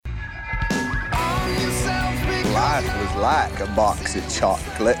life was like a box of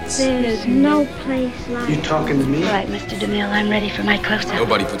chocolates. There's no place like You talking to me? All right, Mr. DeMille, I'm ready for my close-up.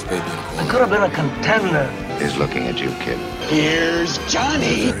 Nobody puts baby in a bowl. I could have been a contender. He's looking at you, kid. Here's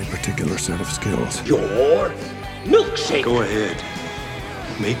Johnny. A very particular set of skills. Your milkshake. Go ahead.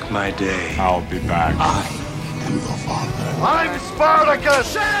 Make my day. I'll be back. I am your father. I'm Spartacus!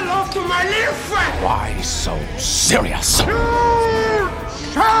 Say hello to my little friend. Why so serious? You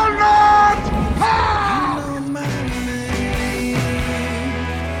shall not pass!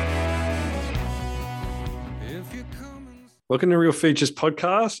 Welcome to Real Features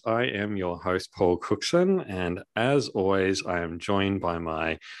Podcast. I am your host, Paul Cookson, and as always, I am joined by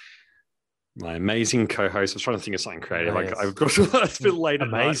my amazing co-host. I was trying to think of something creative. Yes. I've got it's a bit late.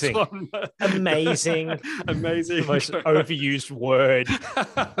 Amazing. Amazing. The most overused word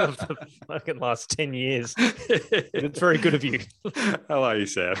of the fucking last 10 years. It's very good of you. How are you,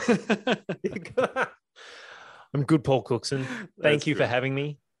 Sam? I'm good, Paul Cookson. Thank you for having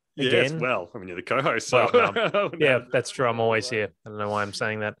me again. Yes, well, I mean, you're the co-host. So. Well, yeah, that's true. I'm always here. I don't know why I'm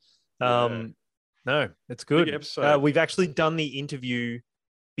saying that. No, it's good. Big episode. We've actually done the interview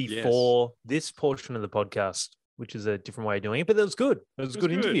before this portion of the podcast, which is a different way of doing it, but it was good. It was a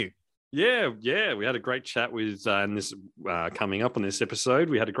good interview. Yeah. We had a great chat with, and this coming up on this episode,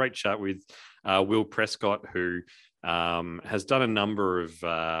 we had a great chat with Will Prescott, who has done a number of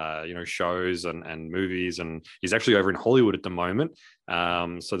shows and movies, and he's actually over in Hollywood at the moment.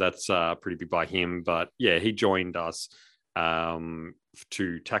 So that's pretty big by him. But yeah, he joined us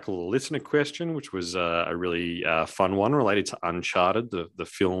to tackle a listener question, which was a really fun one related to Uncharted, the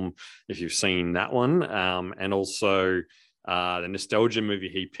film, if you've seen that one. And also the nostalgia movie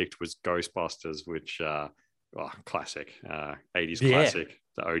he picked was Ghostbusters, which classic, 80s classic,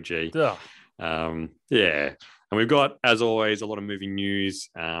 the OG. And we've got, as always, a lot of movie news,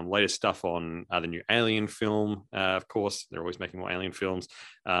 latest stuff on the new Alien film. Of course, they're always making more Alien films.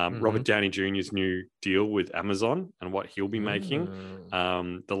 Robert Downey Jr.'s new deal with Amazon and what he'll be making.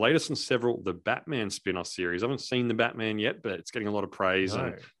 The latest on the Batman spin-off series. I haven't seen the Batman yet, but it's getting a lot of praise,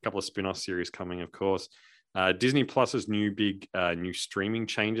 and a couple of spin-off series coming, of course. Disney Plus's new streaming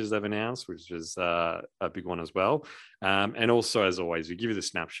changes they've announced, which is a big one as well. And also, as always, we give you the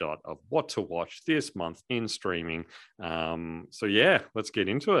snapshot of what to watch this month in streaming. So yeah, let's get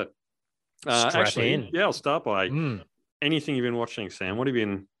into it. I'll start by anything you've been watching, Sam.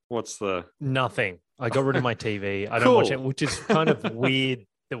 Nothing. I got rid of my TV. I don't watch it, which is kind of weird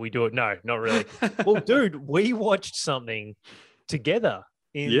that we do it. No, not really. Well, dude, we watched something together.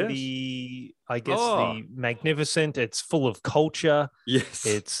 The magnificent. It's full of culture. Yes.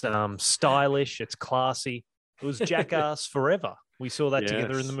 It's stylish. It's classy. It was Jackass Forever. We saw that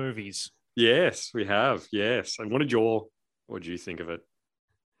together in the movies. Yes, we have. Yes. And what did you think of it?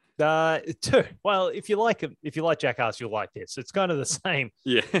 Well, if you like Jackass, you'll like this. It's kind of the same.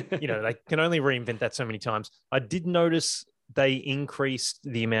 Yeah. They can only reinvent that so many times. I did notice they increased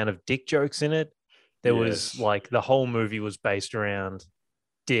the amount of dick jokes in it. There was the whole movie was based around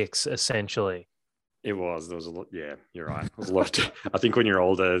dicks, essentially. It was. There was a lot. Yeah, you're right. There was a lot. I think when you're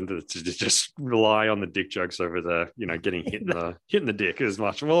older, to just rely on the dick jokes over the, getting hitting the dick as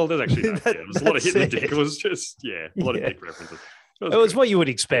much. Well, there's actually there was a lot of hitting the dick. It was just a lot of dick references. It was what you would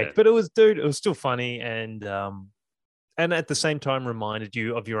expect, but it was still funny, and at the same time reminded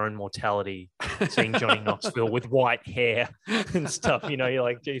you of your own mortality, seeing Johnny Knoxville with white hair and stuff. You're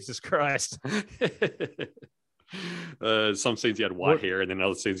like, Jesus Christ. Some scenes he had white hair, and then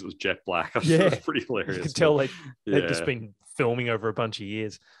other scenes it was jet black. It was pretty hilarious. You could tell they'd just been filming over a bunch of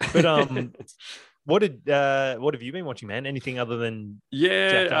years. But what have you been watching, man? Anything other than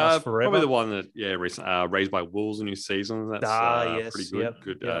Jackass Forever? Probably the one that recently Raised by Wolves, a new season. That's pretty good.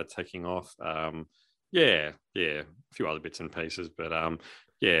 Yep, good taking off. A few other bits and pieces, but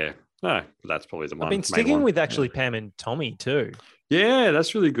no, that's probably the one. I've been sticking with actually Pam and Tommy too. Yeah,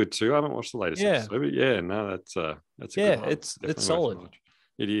 that's really good too. I haven't watched the latest episode, but that's a good one. It's solid.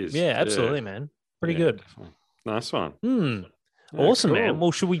 It is. Yeah, absolutely, man. Pretty good. Definitely. Nice one. Awesome, man.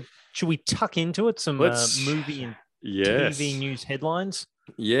 Well, should we tuck into it? Some movie and TV news headlines.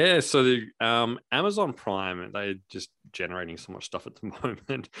 Yeah, so the Amazon Prime, they're just generating so much stuff at the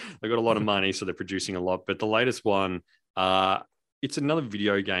moment. They've got a lot of money, so they're producing a lot. But the latest one, it's another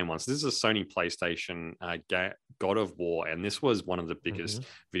video game one. So this is a Sony PlayStation God of War, and this was one of the biggest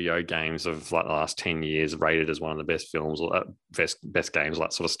video games of the last 10 years, rated as one of the best films, or best games, all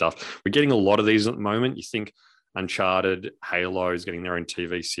that sort of stuff. We're getting a lot of these at the moment. You think Uncharted, Halo is getting their own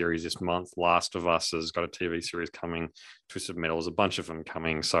TV series this month. Last of Us has got a TV series coming. Twisted Metal, there's a bunch of them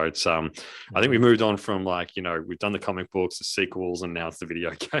coming. So it's I think we moved on from like, you know, we've done the comic books, the sequels, and now it's the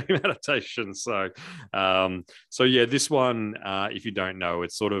video game adaptation. So yeah, this one, if you don't know,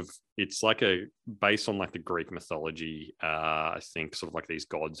 it's like based on like the Greek mythology. I think sort of like these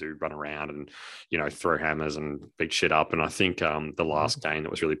gods who run around and, you know, throw hammers and beat shit up. And I think the last game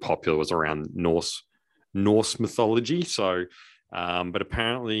that was really popular was around Norse mythology. So, but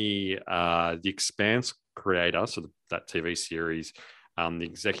apparently The Expanse creator, so that TV series, the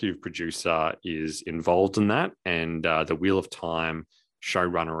executive producer is involved in that, and the Wheel of Time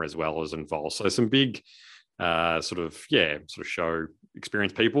showrunner as well is involved. So some big sort of show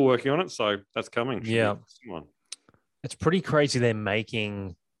experienced people working on it. So that's coming. Yeah. It's pretty crazy they're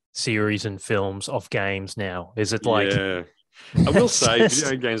making series and films of games now. Is it like... Yeah. I will say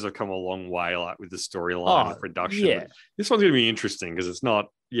video games have come a long way, like with the storyline and production. Yeah. This one's going to be interesting because it's not,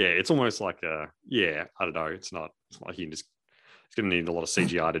 it's almost like I don't know. It's not like you can just, it's going to need a lot of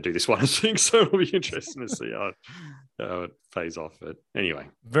CGI to do this one, I think. So it'll be interesting to see how it pays off. But anyway.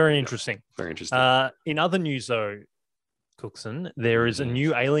 Very interesting. Very interesting. In other news though, Cookson, there is a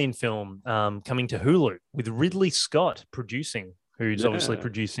new Alien film coming to Hulu with Ridley Scott producing, who's obviously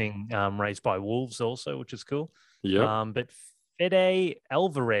producing Raised by Wolves also, which is cool. Yeah. But Fede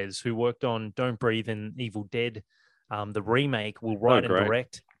Alvarez, who worked on Don't Breathe and Evil Dead, the remake, will write and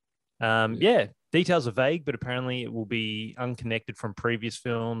direct. Details are vague, but apparently it will be unconnected from previous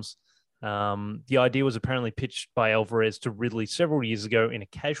films. The idea was apparently pitched by Alvarez to Ridley several years ago in a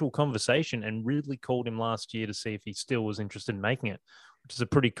casual conversation, and Ridley called him last year to see if he still was interested in making it, which is a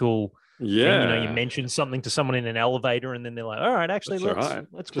pretty cool thing. You know, you mention something to someone in an elevator, and then they're like, "All right, actually,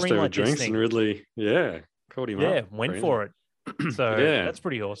 let's greenlight this thing." And Ridley, called him up. Yeah, went for it. So that's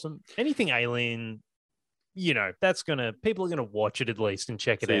pretty awesome. Anything Alien, you know, people are gonna watch it at least and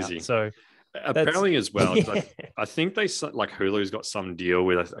check it out. So apparently as well, I think they like Hulu's got some deal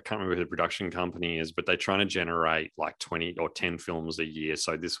with, I can't remember who the production company is, but they're trying to generate like 20 or 10 films a year.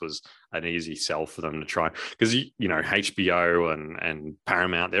 So this was an easy sell for them to try, because you know HBO and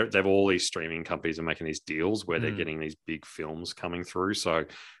Paramount, they've all these streaming companies are making these deals where they're getting these big films coming through. So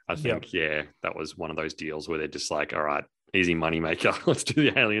I think that was one of those deals where they're just like, all right, easy money maker, let's do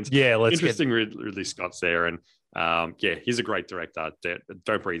the Aliens. Interesting. Ridley Scott's there, and he's a great director.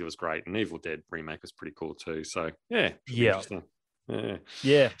 Don't Breathe was great, and Evil Dead remake was pretty cool too. So old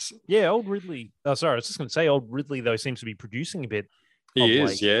Ridley. Oh, sorry, I was just going to say, old Ridley though seems to be producing a bit. He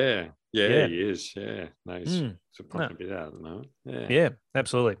is, he is. Yeah, no, he's pumping a bit out at the moment. Yeah,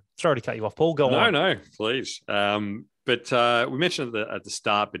 absolutely. Sorry to cut you off, Paul. Go on. No, please. But we mentioned at the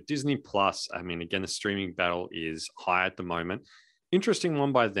start, but Disney Plus, I mean, again, the streaming battle is high at the moment. Interesting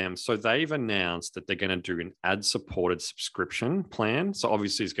one by them. So they've announced that they're going to do an ad-supported subscription plan. So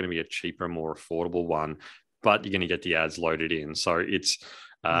obviously it's going to be a cheaper, more affordable one, but you're going to get the ads loaded in. So it's,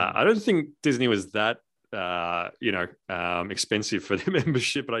 I don't think Disney was that, expensive for their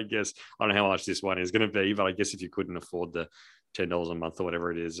membership, but I guess, I don't know how much this one is going to be, but I guess if you couldn't afford the $10 a month or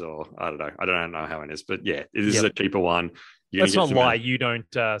whatever it is, or I don't know how it is, but yeah, it is a cheaper one. Let's not lie. You don't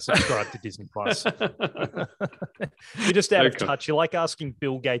subscribe to Disney Plus. You're just out of touch. You're like asking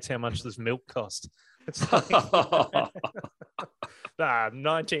Bill Gates how much this milk cost. It's like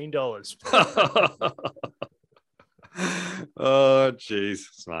 $19. Oh, geez,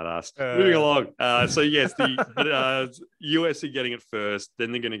 smart ass. Moving along. So yes, the US are getting it first.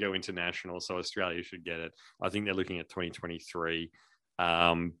 Then they're going to go international. So Australia should get it. I think they're looking at 2023.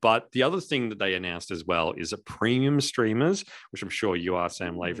 But the other thing that they announced as well is that premium streamers, which I'm sure you are,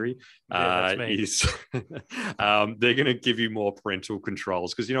 Sam Lavery, is they're going to give you more parental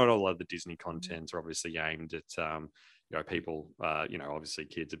controls, because you know, a lot of the Disney content are obviously aimed at people, obviously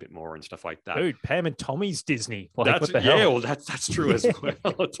kids a bit more and stuff like that. Dude, Pam and Tommy's Disney. Like, what the hell? Yeah, well, that's true as well.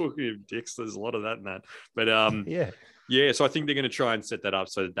 Talking of dicks, there's a lot of that in that. But so I think they're going to try and set that up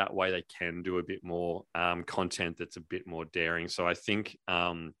so that way they can do a bit more content that's a bit more daring. So I think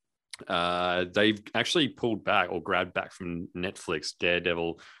they've actually pulled back or grabbed back from Netflix,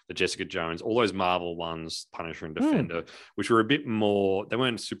 Daredevil, the Jessica Jones, all those Marvel ones, Punisher and Defender, which were a bit more, they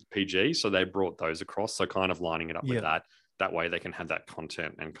weren't super PG, so they brought those across. So kind of lining it up with that. That way they can have that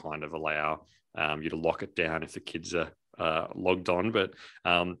content and kind of allow you to lock it down if the kids are logged on. But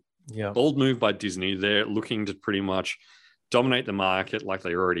bold move by Disney. They're looking to pretty much dominate the market like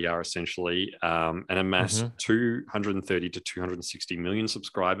they already are, essentially, and amass 230 to 260 million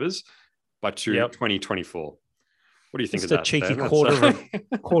subscribers by 2024. What do you think of that? Just a cheeky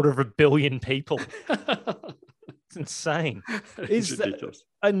quarter of a billion people. It's insane. It's ridiculous.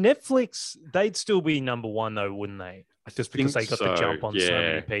 A Netflix, they'd still be number one though, wouldn't they? Just because they got the jump on so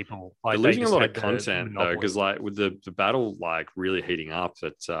many people. They're losing a lot of content though, because like with the battle like really heating up,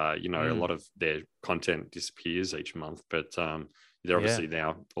 that a lot of their content disappears each month. But they're obviously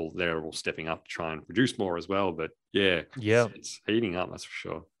now they're all stepping up to try and produce more as well. But it's heating up, that's for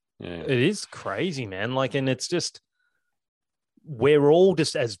sure. Yeah, it is crazy, man. Like, and it's just we're all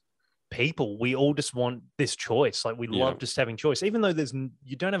just as people, we all just want this choice. Like, we love just having choice, even though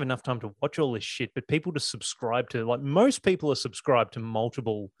you don't have enough time to watch all this shit. But people just subscribe to, like, most people are subscribed to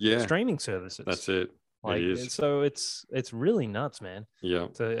multiple streaming services. That's it. Like, it is. So it's really nuts, man. Yeah,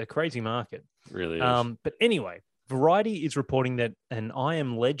 it's a crazy market. It really is. But anyway, Variety is reporting that an I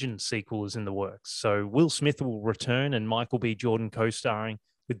Am Legend sequel is in the works. So Will Smith will return and Michael B. Jordan co-starring,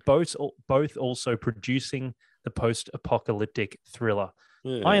 with both also producing the post-apocalyptic thriller.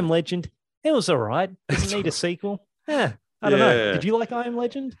 Yeah. I Am Legend, it was all right. Doesn't need a sequel. I don't know. Did you like I Am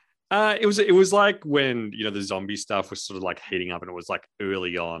Legend? It was like when the zombie stuff was sort of like heating up, and it was like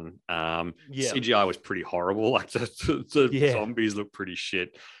early on. CGI was pretty horrible. Like the zombies look pretty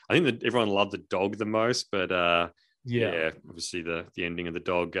shit. I think that everyone loved the dog the most, but obviously the ending of the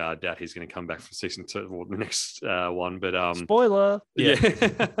dog, doubt he's going to come back for season 2 or the next one. But spoiler,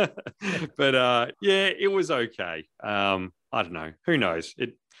 but it was okay. I don't know. Who knows?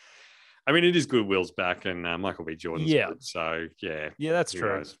 It is good. Will's back, and Michael B. Jordan's good. So that's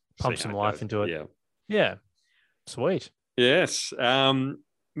true. Knows? Pump some life into it. Yeah. Sweet. Yes.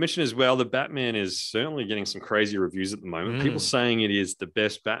 Mention as well, the Batman is certainly getting some crazy reviews at the moment. People saying it is the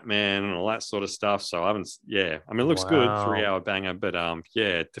best Batman and all that sort of stuff. So it looks good, 3-hour banger, but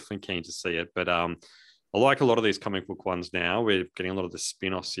definitely keen to see it. But I like a lot of these comic book ones now. We're getting a lot of the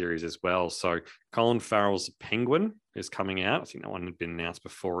spin-off series as well. So Colin Farrell's Penguin is coming out. I think that one had been announced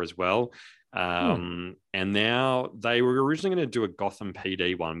before as well. And now they were originally going to do a Gotham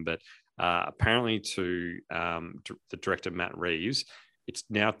PD one, but apparently to the director Matt Reeves, it's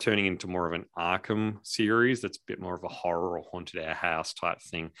now turning into more of an Arkham series that's a bit more of a horror or haunted our house type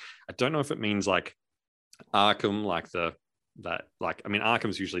thing. I don't know if it means like Arkham,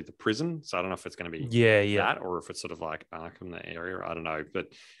 Arkham's usually the prison, so I don't know if it's going to be that, or if it's sort of like Arkham, the area. I don't know, but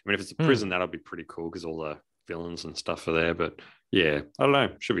if it's a prison, that'll be pretty cool because all the villains and stuff are there. But I don't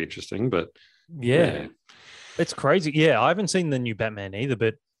know, should be interesting. But it's crazy. I haven't seen the new Batman either,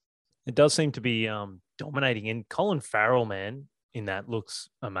 but it does seem to be dominating. And Colin Farrell, man, in that looks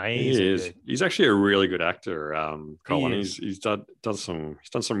amazing. He is. Dude. He's actually a really good actor, Colin. He's done some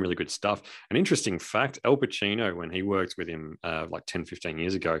really good stuff. An interesting fact, Al Pacino, when he worked with him like 10, 15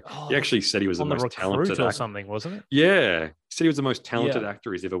 years ago, he actually said he was the most talented actor. Or something, wasn't it? Yeah. He said he was the most talented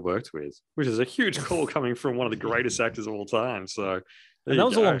actor he's ever worked with, which is a huge call coming from one of the greatest actors of all time. So that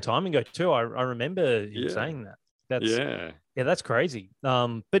was a long time ago too. I remember him saying that. That's crazy.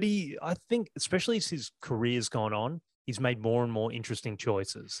 But I think, especially as his career's gone on, he's made more and more interesting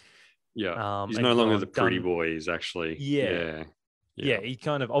choices. Yeah. He's no longer the pretty boy. He's actually... Yeah. He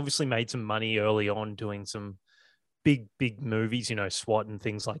kind of obviously made some money early on doing some big movies, SWAT and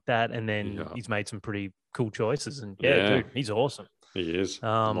things like that. And then he's made some pretty cool choices. And dude, he's awesome. He is.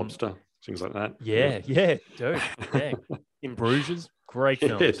 Lobster, things like that. Yeah, dude. Yeah. In Bruges, great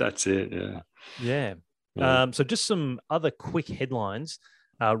films. Yeah, that's it. Yeah. So just some other quick headlines.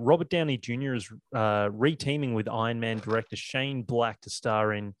 Robert Downey Jr. is reteaming with Iron Man director Shane Black to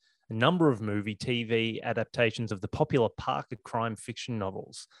star in a number of movie, TV adaptations of the popular Parker crime fiction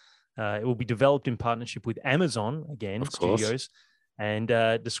novels. It will be developed in partnership with Amazon, Studios, and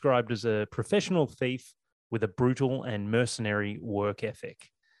described as a professional thief with a brutal and mercenary work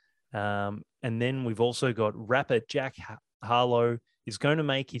ethic. And then we've also got rapper Jack Harlow is going to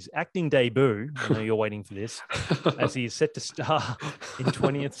make his acting debut. I know you're waiting for this, as he is set to star in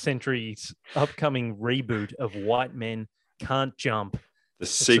 20th Century's upcoming reboot of White Men Can't Jump. The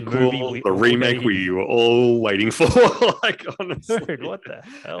sequel, the remake we were all waiting for. Like, honestly. Dude, what the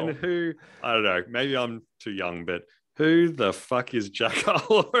hell? And I don't know, maybe I'm too young, but who the fuck is Jack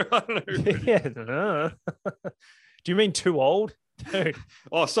Harlow? I don't know. Do you mean too old? Dude.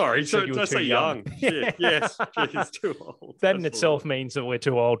 Oh, sorry. So did I say young? Shit. Yes. He's too old. That in itself means that we're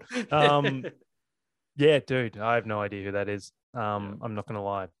too old. Yeah, dude. I have no idea who that is. I'm not going to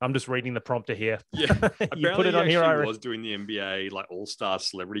lie. I'm just reading the prompter here. Yeah. You put it on here. He was doing the NBA like all-star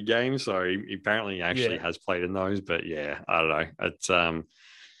celebrity games. So he apparently actually has played in those. But I don't know. It's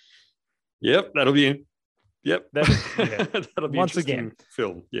that'll be in. Yep. That'll be once again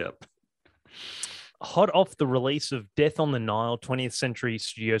film. Yep. Hot off the release of Death on the Nile, 20th Century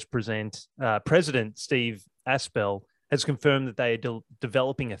Studios President Steve Aspel has confirmed that they are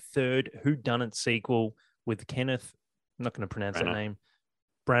developing a third whodunit sequel with Kenneth, I'm not going to pronounce that name,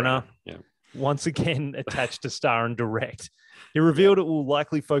 Branagh. Branagh, once again attached to star and direct. He revealed it will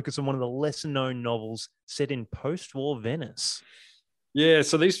likely focus on one of the lesser-known novels set in post-war Venice. Yeah,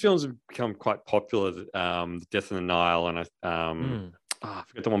 so these films have become quite popular. Death on the Nile, and I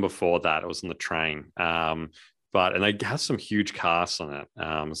forget the one before that. It was on the train. And they have some huge casts on it.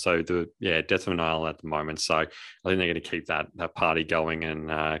 So Death on the Nile at the moment. So I think they're going to keep that party going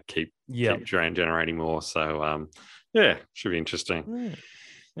and keep generating more. So should be interesting.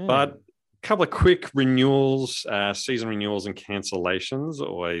 Yeah. But a couple of quick renewals, season renewals and cancellations.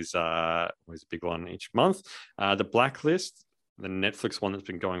 Always a big one each month. The Blacklist, the Netflix one that's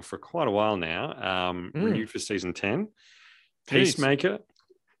been going for quite a while now, renewed for season 10. Peacemaker,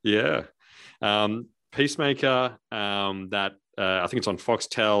 Peacemaker, that I think it's on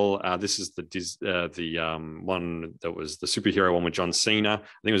Foxtel. This is the one that was the superhero one with John Cena. I think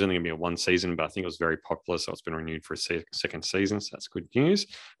it was only going to be a one season, but I think it was very popular, so it's been renewed for a second season. So that's good news. It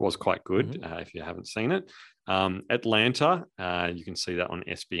was quite good if you haven't seen it. Atlanta, you can see that on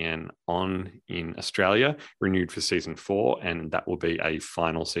SBN in Australia, renewed for season 4, and that will be a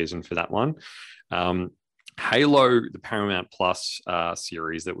final season for that one. Halo, the Paramount Plus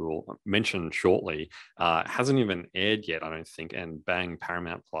series that we will mention shortly, hasn't even aired yet, I don't think. And bang,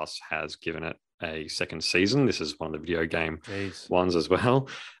 Paramount Plus has given it a second season. This is one of the video game ones as well.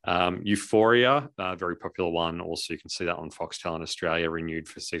 Euphoria, a very popular one. Also, you can see that on Foxtel in Australia, renewed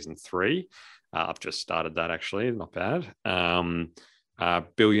for season 3. I've just started that, actually. Not bad.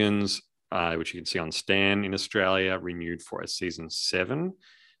 Billions, which you can see on Stan in Australia, renewed for a season 7.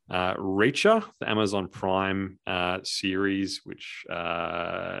 Reacher, the Amazon Prime series, which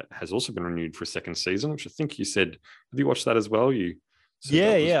has also been renewed for a second season, which I think you said, have you watched that as well? I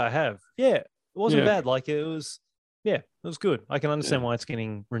have. Yeah, it wasn't bad. Like it was good. I can understand why it's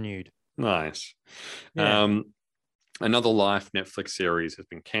getting renewed. Nice. Yeah. Another Life Netflix series has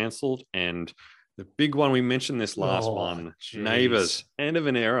been cancelled, and the big one, we mentioned this last one, Neighbours, end of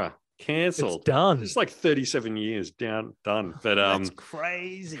an era. Cancelled. It's done. It's like 37 years done. But that's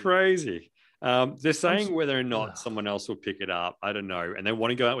crazy. They're saying whether or not someone else will pick it up. I don't know. And they want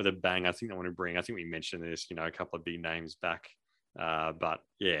to go out with a bang. I think we mentioned this, a couple of big names back. But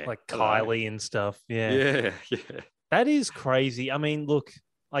yeah. Like Kylie and stuff. Yeah. That is crazy. I mean, look,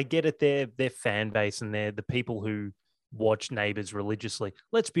 I get it. Their fan base and they're the people who watch Neighbours religiously.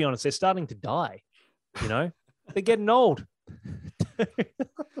 Let's be honest, they're starting to die. They're getting old.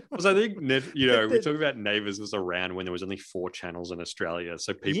 Because I think, we talk about Neighbours was around when there was only 4 channels in Australia.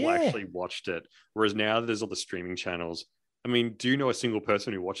 So people actually watched it. Whereas now there's all the streaming channels. I mean, do you know a single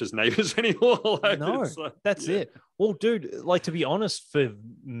person who watches Neighbours anymore? No, that's it. Well, dude, to be honest, for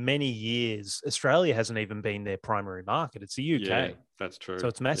many years, Australia hasn't even been their primary market. It's the UK. Yeah, that's true. So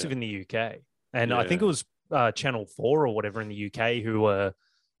it's massive in the UK. And I think it was Channel 4 or whatever in the UK who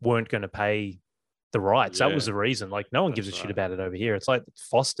weren't going to pay the rights. That was the reason. Like, no one gives a shit about it over here. It's like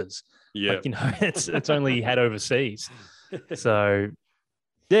Foster's. Yeah, it's only had overseas. So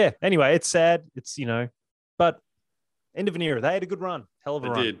anyway, it's sad. It's but end of an era. They had a good run. Hell of a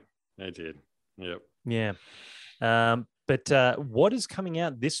run. They did. Yep. Yeah. But what is coming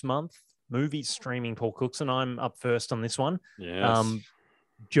out this month? Movies streaming, Paul Cookson. I'm up first on this one. Yes.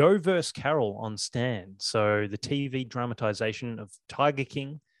 Joe vs. Carol on Stan. So the TV dramatization of Tiger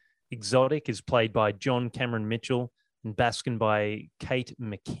King. Exotic is played by John Cameron Mitchell and Baskin by Kate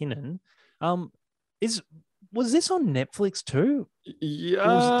McKinnon. Was this on Netflix too? Yeah, it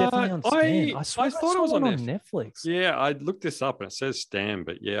was definitely on Stan. I thought it was on Netflix. Yeah, I looked this up and it says Stan,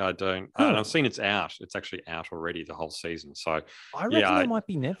 but I don't. And I've seen it's out. It's actually out already, the whole season. So I reckon it might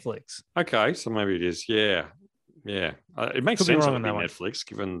be Netflix. Okay, so maybe it is. Yeah. It makes sense on Netflix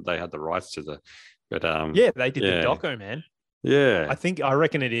given they had the rights to the. But they did the doco, man. Yeah, I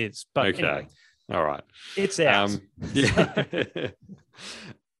reckon it is. But okay, anyway, all right, it's out.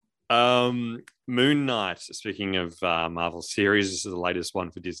 Moon Knight. Speaking of Marvel series, this is the latest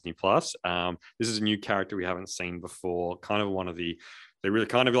one for Disney Plus. This is a new character we haven't seen before. Kind of one of the. They're really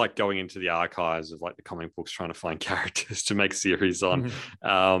kind of like going into the archives of like the comic books, trying to find characters to make series on.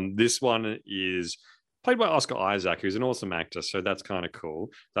 This one is played by Oscar Isaac, who's an awesome actor. So that's kind of cool.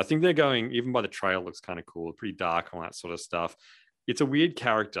 I think they're going, even by the trailer, looks kind of cool, pretty dark and all that sort of stuff. It's a weird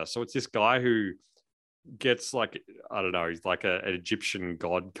character. So it's this guy who gets like, I don't know, he's like an Egyptian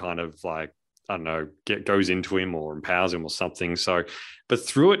god kind of like, I don't know, goes into him or empowers him or something. So, but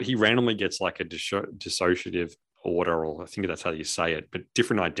through it, he randomly gets like a dissociative order, or I think that's how you say it, but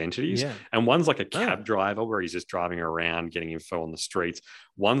different identities. Yeah. And one's like a cab driver where he's just driving around getting info on the streets.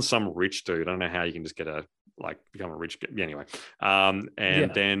 One's some rich dude. I don't know how you can just get a like become a rich guy. Anyway,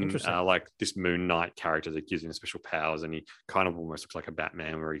 then like this Moon Knight character that gives him special powers, and he kind of almost looks like a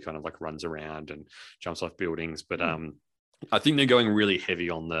Batman, where he kind of like runs around and jumps off buildings. But I think they're going really heavy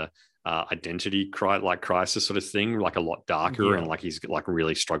on the identity crisis sort of thing, like a lot darker, and like he's like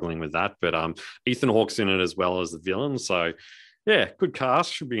really struggling with that. But Ethan Hawke's in it as well as the villain, so yeah, good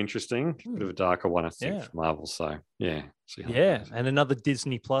cast, should be interesting. Bit of a darker one, I think, for Marvel. So yeah, and another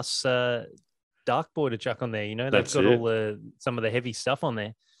Disney Plus Dark Boy to chuck on there. You know, they've got all some of the heavy stuff on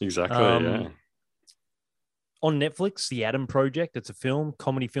there. Exactly. On Netflix, The Adam Project. It's a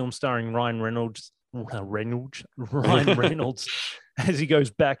comedy film starring Ryan Reynolds, as he goes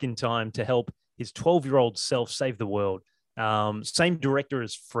back in time to help his 12-year-old self save the world. Same director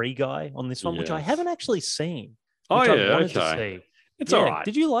as Free Guy on this one, which I haven't actually seen. Oh, yeah, I wanted to see. It's all right.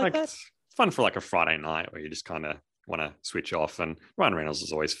 Did you like that? It's fun for like a Friday night where you just kind of want to switch off, and Ryan Reynolds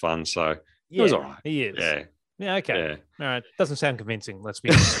is always fun, so it was all right. He is. Yeah, okay. Yeah. All right. Doesn't sound convincing, let's be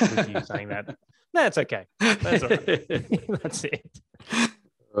honest with you saying that. No, it's okay. That's all right. That's it.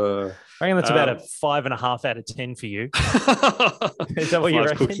 I reckon that's about a 5.5 out of 10 for you. Is that what you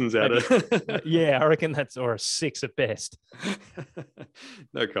reckon? Cookson's out of... Yeah, I reckon that's, or a 6 at best.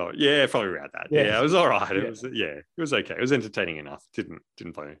 No comment. Yeah, probably around that. Yeah, it was all right. It was it was okay. It was entertaining enough. Didn't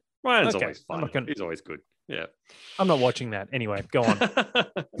play. Ryan's always fun. He's always good. Yeah. I'm not watching that. Anyway, go on.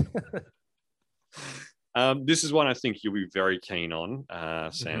 This is one I think you'll be very keen on.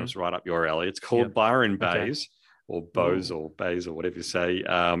 Sam, it's right up your alley. It's called Byron Bays. Or Bose or Bays or whatever you say,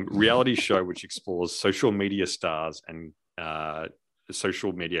 reality show which explores social media stars and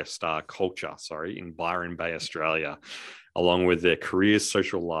social media star culture, in Byron Bay, Australia, along with their careers,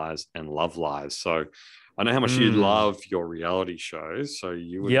 social lives, and love lives. So I know how much you love your reality shows, so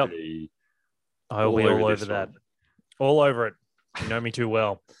you would be... I'll be all over that. All over it. You know me too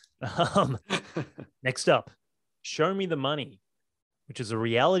well. Next up, Show Me the Money, which is a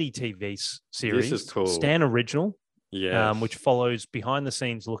reality TV series. This is cool. Stan Original. Which follows behind the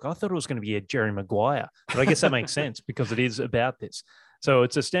scenes look. I thought it was going to be a Jerry Maguire, but I guess that makes sense because it is about this. So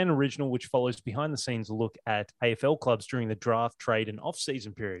it's a Stan Original which follows behind the scenes look at AFL clubs during the draft, trade, and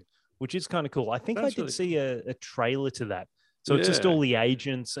off-season period, which is kind of cool. I think I did see a trailer to that. So it's just all the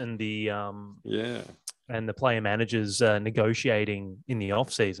agents and the and the player managers negotiating in the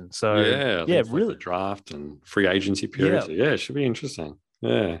off-season. So really the draft and free agency period. So, it should be interesting.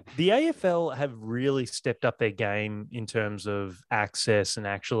 Yeah. The AFL have really stepped up their game in terms of access, and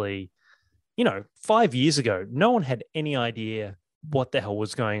actually, 5 years ago, no one had any idea what the hell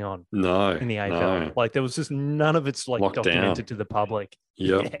was going on in the AFL. No. Like there was just none of it's like documented to the public.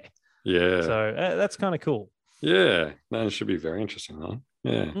 Yeah. So that's kind of cool. Yeah. That should be very interesting, huh?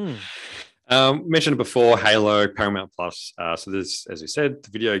 Yeah. Mentioned it before, Halo, Paramount Plus. So there's, as we said, the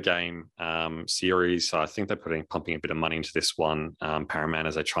video game series. So I think they're pumping a bit of money into this one, Paramount,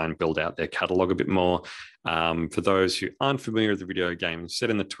 as they try and build out their catalog a bit more. For those who aren't familiar with the video game, set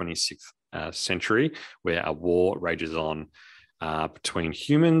in the 26th century, where a war rages on between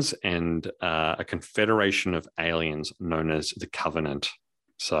humans and a confederation of aliens known as the Covenant.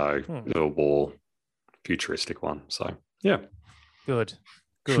 So the war, futuristic one. So yeah, good.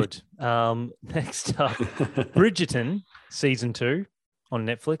 Next up, Bridgerton season 2 on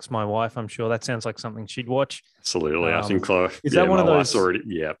Netflix. My wife, I'm sure that sounds like something she'd watch. Absolutely, I think Chloe. Is that one of those already?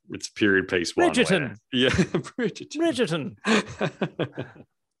 Yeah, it's a period piece. Bridgerton. Bridgerton.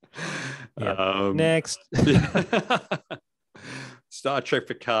 Next, Star Trek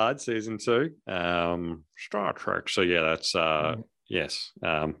Picard season 2. Star Trek. So yeah, that's yes,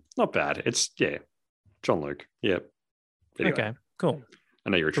 not bad. It's John Luke. Yeah. Anyway. Okay. Cool. I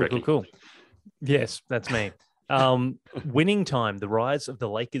know you're a Trekkie. Cool. Yes, that's me. Winning Time, The Rise of the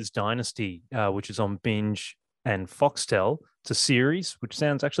Lakers Dynasty, which is on Binge and Foxtel. It's a series, which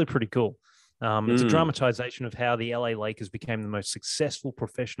sounds actually pretty cool. It's a dramatization of how the LA Lakers became the most successful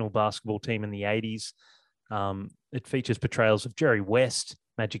professional basketball team in the 80s. It features portrayals of Jerry West,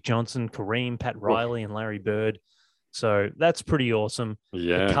 Magic Johnson, Kareem, Pat Riley, and Larry Bird. So that's pretty awesome.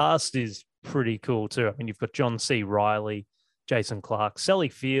 Yeah. The cast is pretty cool too. I mean, you've got John C. Reilly, Jason Clarke, Sally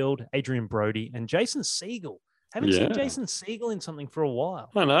Field, Adrian Brody, and Jason Segel. Haven't seen Jason Segel in something for a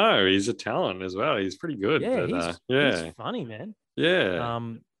while. I know. He's a talent as well. He's pretty good. Yeah, but, he's funny, man. Yeah.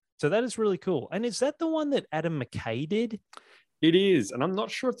 So that is really cool. And is that the one that Adam McKay did? It is. And I'm not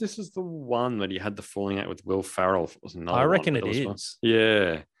sure if this is the one that he had the falling out with Will Ferrell. If it was another I reckon one, it is.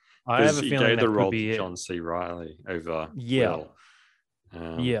 Yeah. I have a feeling he gave that the role could be to it. John C. Reilly over Will.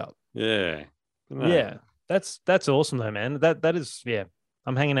 Yeah. Yeah. That's awesome though, man. That is,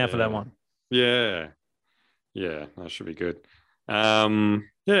 I'm hanging out for that one. Yeah. That should be good.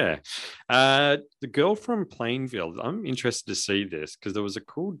 Yeah. The Girl from Plainville. I'm interested to see this because there was a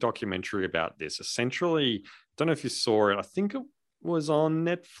cool documentary about this. Essentially, I don't know if you saw it. I think it was on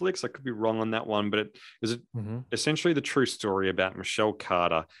Netflix. I could be wrong on that one, but it was essentially the true story about Michelle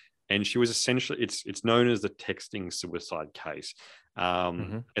Carter. And she was essentially, it's known as the texting suicide case.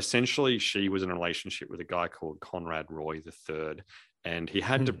 Essentially, she was in a relationship with a guy called Conrad Roy III. And he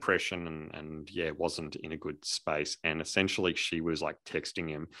had depression and wasn't in a good space. And essentially she was like texting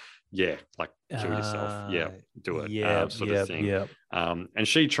him, like kill yourself. Do it. Sort of thing. And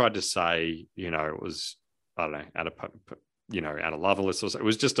she tried to say, it was, I don't know, out of Loveless. It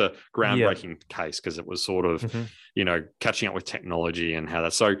was just a groundbreaking case because it was sort of, catching up with technology and how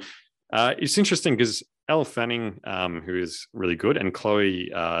that. So it's interesting because Elle Fanning, who is really good, and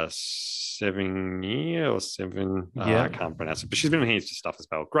Chloe Sevigny. I can't pronounce it, but she's been in heaps of stuff as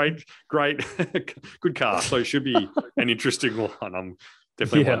well. Great, good cast. So it should be an interesting one. I'm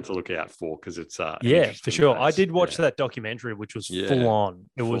definitely one to look out for because it's for sure. Case. I did watch that documentary, which was full on.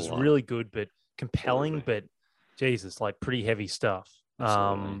 It was really good, but compelling, but Jesus, like pretty heavy stuff.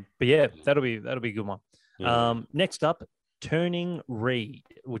 But that'll be a good one. Yeah. Next up, Turning Red,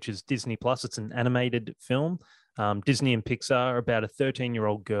 which is Disney Plus. It's an animated film. Disney and Pixar are about a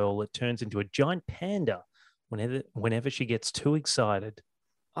 13-year-old girl that turns into a giant panda whenever she gets too excited.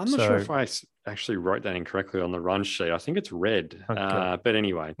 I'm not sure if I actually wrote that incorrectly on the run sheet. I think it's red. Okay. But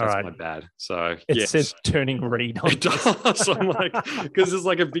anyway, that's my bad. So it says Turning Red on it does. I'm like, because it's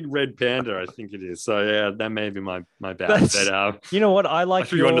like a big red panda, I think it is. So yeah, that may be my bad. But, you know what? I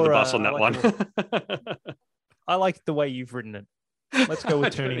threw you under the bus on that one. I like the way you've written it. Let's go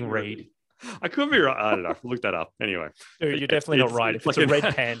with Turning Red. I could be right. I don't know. Look that up. Anyway. Dude, you're definitely not right. If it's a red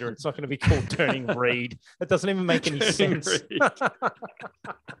panda, it's not going to be called Turning Red. That doesn't even make any sense.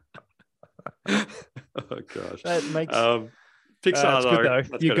 Oh, gosh. That makes... Pixar,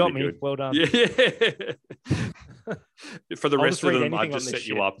 though. You got me. Good. Well done. Yeah. For the rest of them, I've just set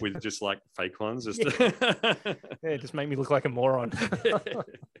you up with just like fake ones. Just just make me look like a moron.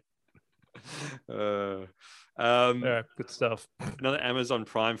 Good stuff. Another Amazon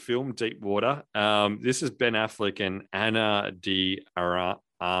Prime film, Deep Water. This is Ben Affleck and Ana de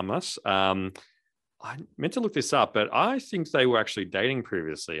Armas. I meant to look this up, but I think they were actually dating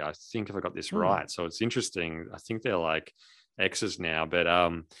previously. I think if I got this right. So it's interesting. I think they're like exes now. But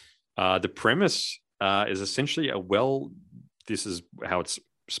the premise is essentially this is how it's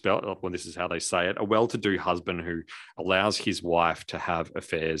spelled. Well, this is how they say it. A well-to-do husband who allows his wife to have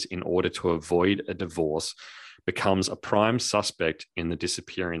affairs in order to avoid a divorce becomes a prime suspect in the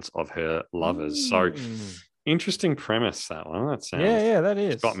disappearance of her lovers. So interesting premise, that one. That sounds that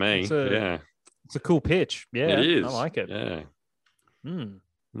is. It's got me. It's a cool pitch. Yeah, it is. I like it. Yeah.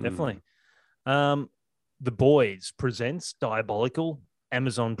 Definitely. The Boys presents Diabolical,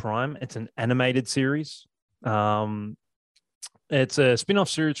 Amazon Prime. It's an animated series. It's a spin-off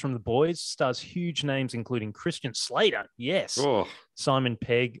series from The Boys. Stars huge names including Christian Slater, Simon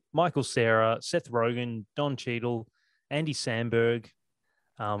Pegg, Michael Cera, Seth Rogen, Don Cheadle, Andy Samberg.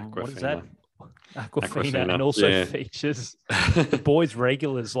 What is that? Aquafina, and also features The Boys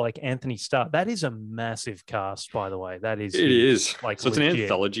regulars like Anthony Starr. That is a massive cast, by the way. It is like so. It's an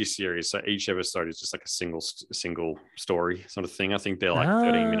anthology series, so each episode is just like a single story sort of thing. I think they're like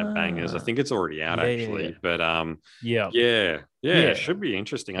 13-minute bangers. I think it's already out actually, but it should be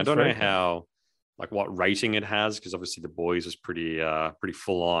interesting. I don't know how what rating it has because obviously The Boys is pretty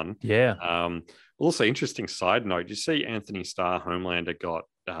full on. Also, interesting side note: you see Anthony Starr, Homelander, got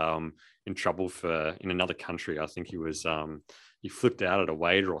in trouble in another country. I think he was he flipped out at a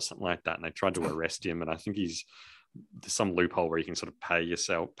waiter or something like that, and they tried to arrest him. And I think there's some loophole where you can sort of pay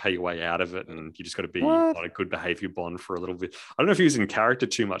your way out of it, and you just got to be on a good behavior bond for a little bit. I don't know if he was in character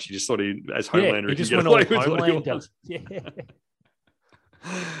too much. He just thought as Homelander, he just went all Homelander.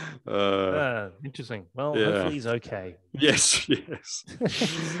 Interesting. Well, hopefully he's okay. Yes.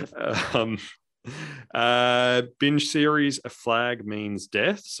 Binge series A Flag Means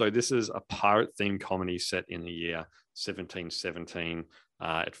Death. So this is a pirate-themed comedy set in the year 1717.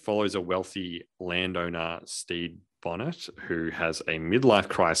 It follows a wealthy landowner, Stede Bonnet, who has a midlife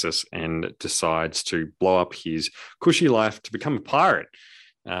crisis and decides to blow up his cushy life to become a pirate,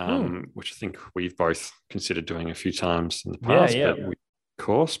 which I think we've both considered doing a few times in the past.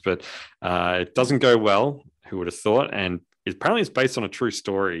 But it doesn't go well. Who would have thought? And apparently it's based on a true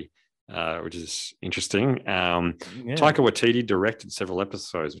story. Which is interesting. Taika Waititi directed several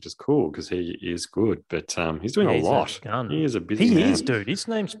episodes, which is cool because he is good, but he's doing a lot. He is a busy man. He is, dude. His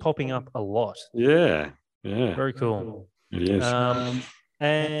name's popping up a lot. Yeah. Very cool. It is.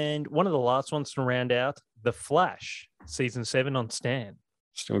 And one of the last ones to round out, The Flash, season 7 on Stan.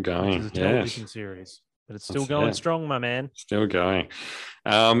 Still going. Which is a television series. But it's still going strong, my man. Still going.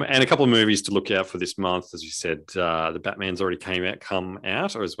 And a couple of movies to look out for this month. As you said, the Batman's already come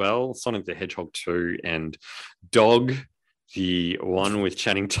out as well. Sonic the Hedgehog 2 and Dog, the one with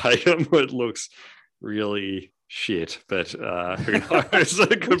Channing Tatum. It looks really shit, but who knows?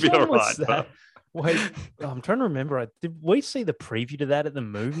 It could be all right. Wait, I'm trying to remember. Did we see the preview to that at the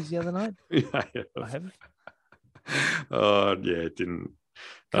movies the other night? Yeah. I haven't. Oh, yeah, it didn't.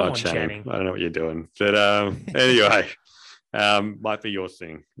 Come on, Channing. I don't know what you're doing. But anyway, might be your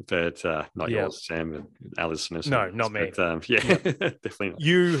thing, but not yours, Sam, and our listeners. No, not me. But, definitely not.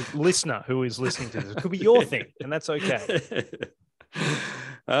 You, listener, who is listening to this, it could be your thing, and that's okay.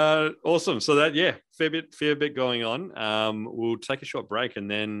 Awesome. So that, fair bit going on. We'll take a short break, and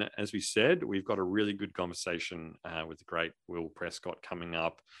then, as we said, we've got a really good conversation with the great Will Prescott coming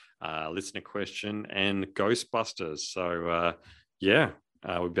up, listener question, and Ghostbusters. So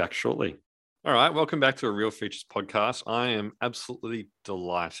we'll be back shortly. All right, welcome back to a Real Features podcast. I am absolutely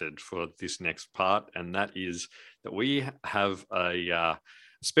delighted for this next part, and that is that we have a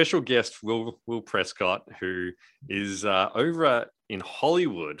special guest, Will Prescott, who is over in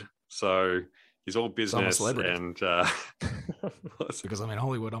Hollywood. So he's all business and because I'm in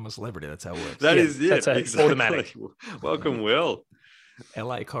Hollywood, I'm a celebrity. That's how it works. That is it. That's exactly. Automatic. Welcome, Will.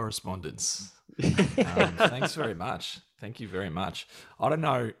 LA correspondence. Thanks very much. Thank you very much. I don't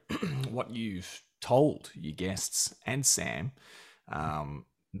know what you've told your guests and Sam,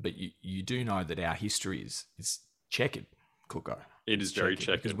 but you do know that our history is checkered, Cooko. It is very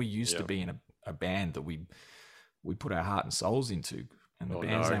checkered. Because we used to be in a band that we put our heart and souls into, and the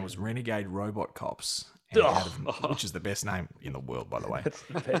band's name was Renegade Robot Cops, which is the best name in the world, by the way. That's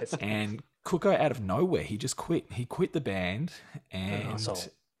the best. And Cooko, out of nowhere, he just quit. He quit the band, and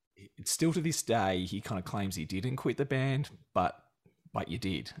it's still to this day, he kind of claims he didn't quit the band, but you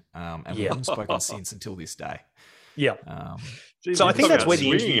did. And we haven't spoken since until this day. Yeah. So I think that's where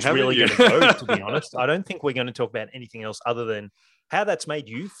the interview's really going to go, to be honest. I don't think we're going to talk about anything else other than how that's made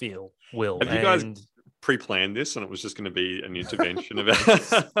you feel, Will. Have you guys pre-planned this and it was just going to be an intervention about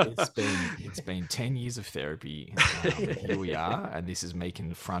it's been 10 years of therapy. Here we are, and this is me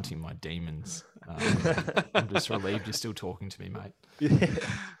confronting my demons. I'm just relieved you're still talking to me, mate.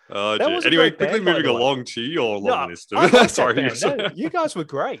 Anyway, quickly moving along to your long list. Sorry. You guys were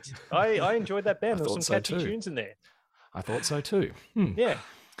great. I enjoyed that band. There were some catchy tunes in there. I thought so too. Yeah.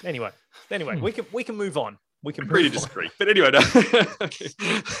 Anyway, we can move on. We can pretty discreet, but anyway,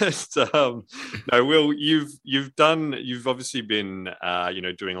 no, Will, you've obviously been,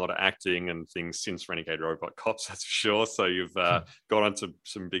 doing a lot of acting and things since Renegade Robot Cops, that's for sure. So you've gone on to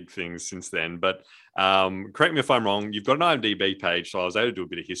some big things since then. But correct me if I'm wrong. You've got an IMDb page, so I was able to do a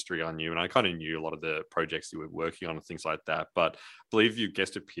bit of history on you, and I kind of knew a lot of the projects you were working on and things like that. But I believe you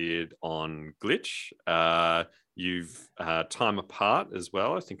guest appeared on Glitch. You've Time Apart as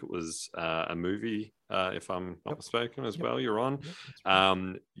well. I think it was a movie, if I'm not mistaken, as well. You're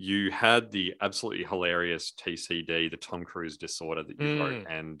on. You had the absolutely hilarious TCD, the Tom Cruise Disorder, that you wrote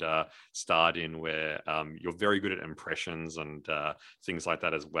and starred in, where you're very good at impressions and things like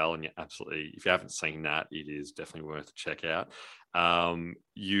that as well. And you absolutely, if you haven't seen that, it is definitely worth a check out.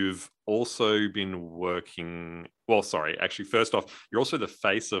 You've also been working. Well, sorry, actually, first off, you're also the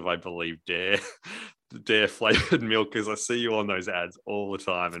face of, I believe, Dare flavored milk, because I see you on those ads all the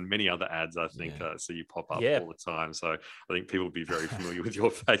time, and many other ads I think see you pop up all the time. So I think people will be very familiar with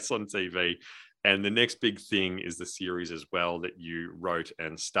your face on TV. And the next big thing is the series as well that you wrote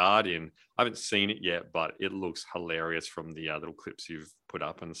and starred in. I haven't seen it yet, but it looks hilarious from the little clips you've put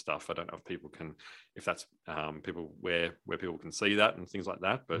up and stuff. I don't know if people can, if that's people where people can see that and things like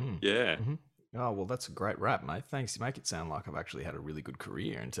that. But Oh, well, that's a great wrap, mate. Thanks. You make it sound like I've actually had a really good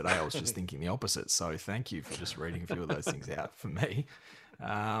career. And today I was just thinking the opposite. So thank you for just reading a few of those things out for me.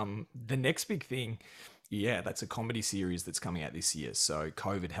 The next big thing, that's a comedy series that's coming out this year. So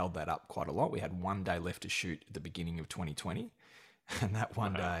COVID held that up quite a lot. We had one day left to shoot at the beginning of 2020. And that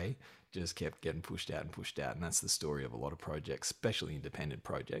one day just kept getting pushed out. And that's the story of a lot of projects, especially independent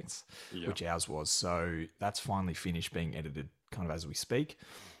projects, which ours was. So that's finally finished being edited kind of as we speak.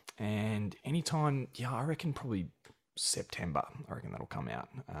 And anytime, I reckon probably September, I reckon that'll come out.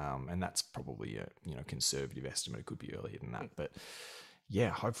 And that's probably a conservative estimate. It could be earlier than that. But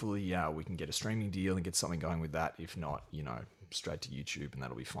hopefully we can get a streaming deal and get something going with that. If not, straight to YouTube, and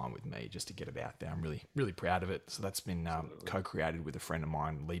that'll be fine with me just to get it out there. I'm really, really proud of it. So that's been co-created with a friend of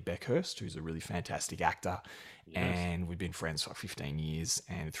mine, Lee Beckhurst, who's a really fantastic actor. Yes. And we've been friends for 15 years.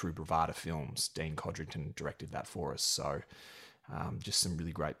 And through Bravada Films, Dean Codrington directed that for us. So just some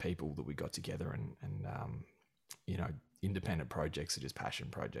really great people that we got together and you know, independent projects are just passion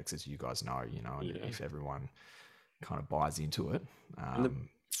projects, as you guys know, you know, and if everyone kind of buys into it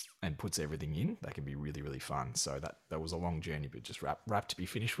and puts everything in, that can be really, really fun. So that was a long journey, but just wrap to be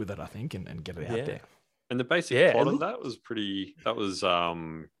finished with it, I think, and get it out there. And the basic plot of that was that was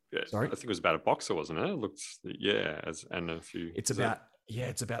Sorry? I think it was about a boxer, wasn't it? It looked, and a few. It's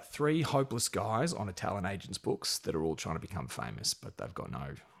about 3 hopeless guys on a talent agent's books that are all trying to become famous, but they've got no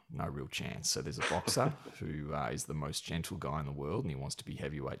real chance. So there's a boxer who is the most gentle guy in the world, and he wants to be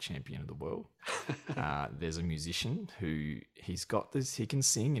heavyweight champion of the world. There's a musician who he's got this, he can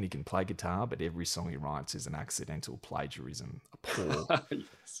sing and he can play guitar, but every song he writes is an accidental plagiarism, a poor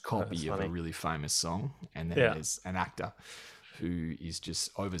copy of a really famous song. And then there's an actor who is just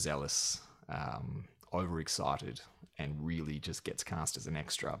overzealous, overexcited, and really just gets cast as an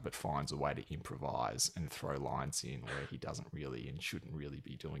extra, but finds a way to improvise and throw lines in where he doesn't really and shouldn't really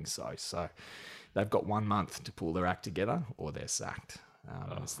be doing so. So they've got 1 month to pull their act together or they're sacked.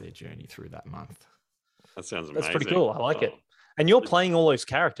 It's their journey through that month. That sounds amazing. That's pretty cool. I like it. And you're playing all those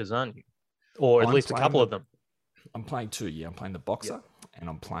characters, aren't you? Or at least a couple of them. I'm playing 2, yeah. I'm playing the boxer and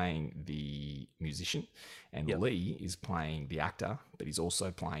I'm playing the musician. And Lee is playing the actor, but he's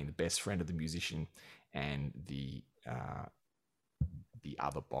also playing the best friend of the musician and the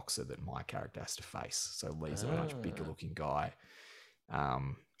other boxer that my character has to face. So Lee's a much bigger looking guy.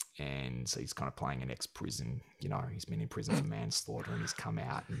 And so he's kind of playing an ex-prison, you know, he's been in prison for manslaughter and he's come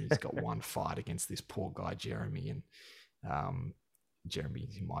out and he's got one fight against this poor guy, Jeremy. And Jeremy,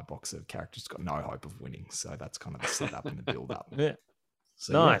 my boxer character's got no hope of winning. So that's kind of the setup and the build-up. Yeah.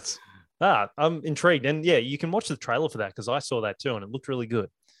 So, nice. I'm intrigued. And you can watch the trailer for that because I saw that too and it looked really good.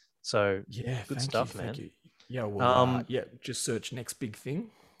 So good stuff, man. Thank you. Yeah, well, just search Next Big Thing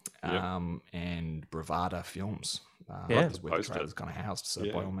and Bravada Films. That's where the trailer's kind of housed. So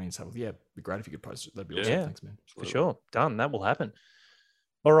by all means, it'd be great if you could post it. That'd be awesome. Thanks, man. For sure. Done. That will happen.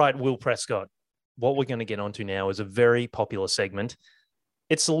 All right, Will Prescott. What we're going to get onto now is a very popular segment.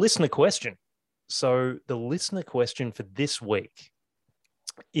 It's the listener question. So the listener question for this week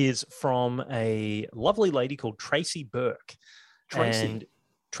is from a lovely lady called Tracy Burke.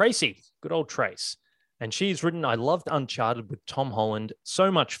 Tracy, good old Trace. And she's written, I loved Uncharted with Tom Holland.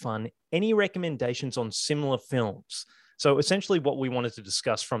 So much fun. Any recommendations on similar films? So essentially what we wanted to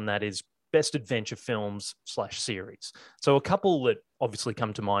discuss from that is best adventure films / series. So a couple that obviously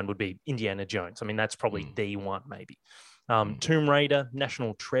come to mind would be Indiana Jones. I mean, that's probably the one maybe. Tomb Raider,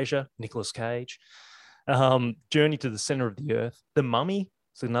 National Treasure, Nicolas Cage. Journey to the Center of the Earth. The Mummy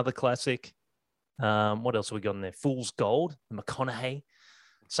is another classic. What else have we got in there? Fool's Gold, the McConaughey,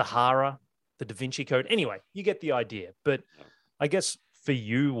 Sahara, the Da Vinci Code. Anyway, you get the idea. But I guess for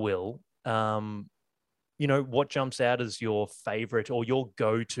you, Will, you know, what jumps out as your favorite or your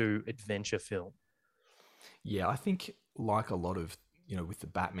go-to adventure film? Yeah, I think like a lot of, you know, with the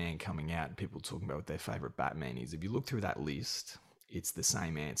Batman coming out and people talking about what their favorite Batman is, if you look through that list, it's the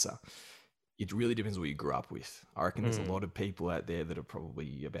same answer. It really depends what you grew up with. I reckon there's a lot of people out there that are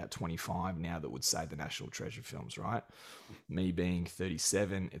probably about 25 now that would say the National Treasure films, right? Me being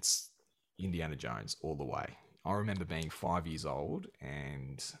 37, it's Indiana Jones all the way. I remember being 5 years old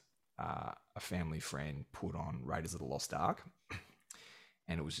and a family friend put on Raiders of the Lost Ark,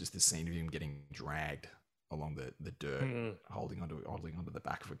 and it was just the scene of him getting dragged along the dirt, holding onto the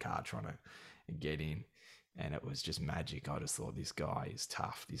back of a car, trying to get in, and it was just magic. I just thought, this guy is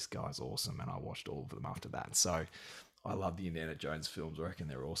tough, this guy's awesome, and I watched all of them after that. So I love the Indiana Jones films. I reckon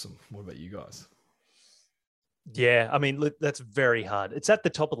they're awesome. What about you guys? Yeah, I mean, that's very hard. It's at the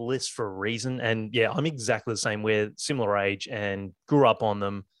top of the list for a reason. And yeah, I'm exactly the same. We're similar age and grew up on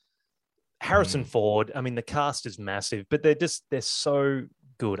them. Harrison Ford, I mean, the cast is massive, but they're so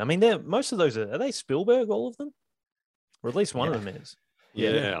good. I mean, most of those are they Spielberg, all of them? Or at least one of them is.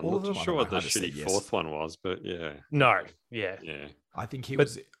 Yeah, I'm not sure what the shitty fourth one was, but yeah. No, yeah. I think he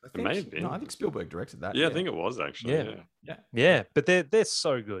was. It may have been. No, I think Spielberg directed that. Yeah, I think it was actually. Yeah. But they're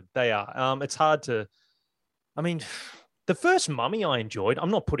so good. They are. It's hard to. I mean, the first Mummy I enjoyed.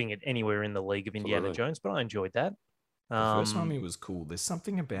 I'm not putting it anywhere in the league of Indiana Jones, but I enjoyed that. The first Mummy was cool. There's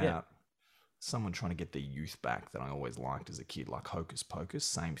something about someone trying to get their youth back that I always liked as a kid, like Hocus Pocus.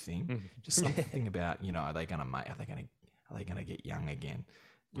 Same thing. Just something about, you know, are they going to get young again?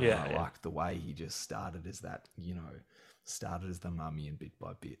 I liked the way he just started as that, you know, started as the Mummy and bit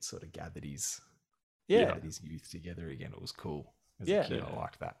by bit sort of gathered his youth together again. It was cool. As a kid, I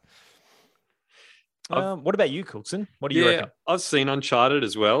liked that. What about you, Coulson? What do you reckon? I've seen Uncharted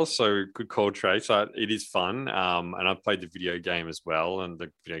as well, so good call, Trace. It is fun, and I've played the video game as well, and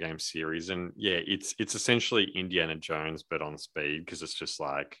the video game series, and it's essentially Indiana Jones but on speed, because it's just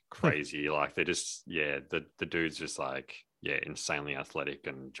like crazy. Like they're just the dude's just like insanely athletic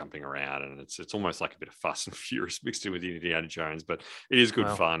and jumping around, and it's almost like a bit of Fast and Furious mixed in with Indiana Jones, but it is good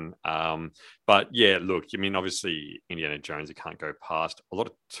fun. But yeah, look, I mean, obviously Indiana Jones, you can't go past. A lot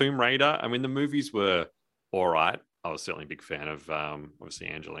of Tomb Raider. I mean, the movies were all right. I was certainly a big fan of obviously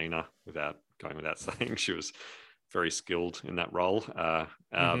Angelina, without saying. She was very skilled in that role.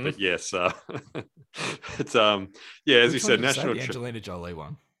 But yes, it's as you said, National Angelina Jolie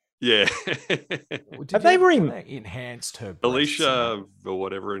one. Yeah. Have they enhanced her Alicia or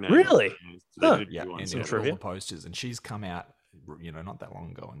whatever her name really? And all the posters, and she's come out, not that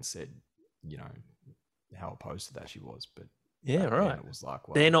long ago and said, how opposed to that she was. But right. It was like,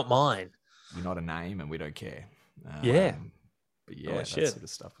 well, they're not mine. You're not a name, and we don't care. But that sort of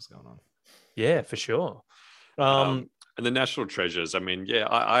stuff was going on. Yeah, for sure. And the National Treasures, I mean,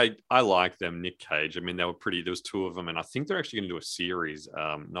 I like them. Nick Cage, I mean, they were pretty. There was two of them, and I think they're actually going to do a series,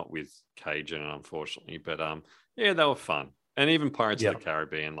 not with Cage in it, unfortunately, but they were fun. And even Pirates of the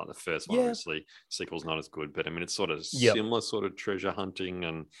Caribbean, like the first one, obviously, sequel's not as good, but I mean, it's sort of similar sort of treasure hunting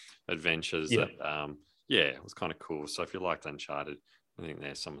and adventures. That, it was kind of cool. So if you liked Uncharted, I think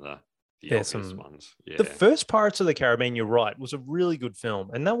there's some of the obvious ones. Yeah. The first Pirates of the Caribbean, you're right, was a really good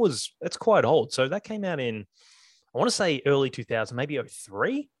film, and it's quite old. So that came out in, I want to say early 2000, maybe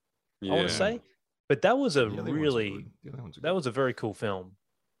 03, I want to say. But that was that was a very cool film.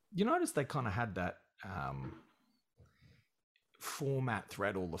 You notice they kind of had that format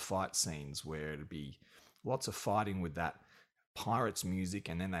throughout all the fight scenes, where it'd be lots of fighting with that Pirates music,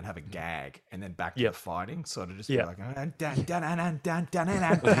 and then they'd have a gag, and then back to the fighting. So it'd just be like, can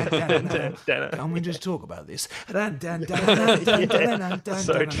we just talk about this?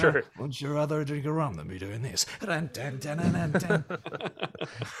 So true. Once you're rather drink a rum than be doing this.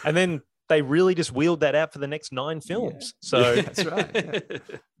 And then they really just wheeled that out for the next 9 films. So that's right.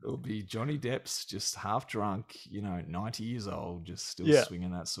 It'll be Johnny Depp's just half drunk, 90 years old, just still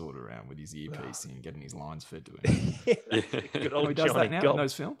swinging that sword around with his earpiece and getting his lines fed to him. Good old he does Johnny that now in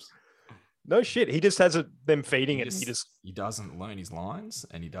those films? No shit. He just has them feeding it. He doesn't learn his lines,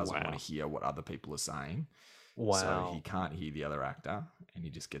 and he doesn't want to hear what other people are saying. Wow. So he can't hear the other actor, and he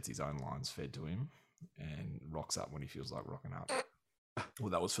just gets his own lines fed to him and rocks up when he feels like rocking up.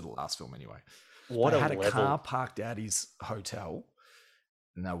 Well, that was for the last film anyway. They had a car parked at his hotel,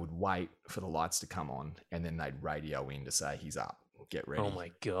 and they would wait for the lights to come on, and then they'd radio in to say he's up, get ready. Oh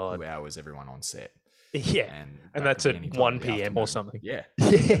my God. 2 hours, everyone on set. Yeah. And that's at 1 p.m. or something. Yeah.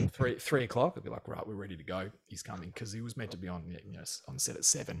 3 o'clock, it'd be like, right, we're ready to go. He's coming, because he was meant to be on set at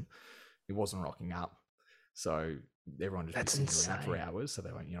 7. He wasn't rocking up. So everyone just be sitting around for hours. So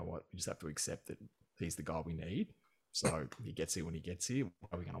they went, you know what, we just have to accept that he's the guy we need. So he gets here when he gets here.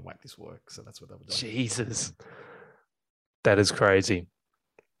 How are we going to whack this work? So that's what they were doing. Jesus. That is crazy.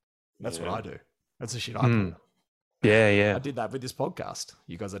 That's what I do. That's the shit I do. Yeah. I did that with this podcast.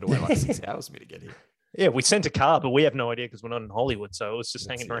 You guys had to wait like 6 hours for me to get here. Yeah, we sent a car, but we have no idea because we're not in Hollywood. So it was just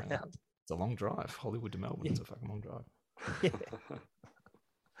hanging around. It's a long drive. Hollywood to Melbourne. It's a fucking long drive.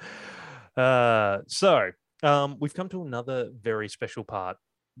 So we've come to another very special part,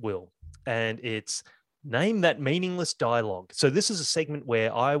 Will, and it's Name That Meaningless Dialogue. So this is a segment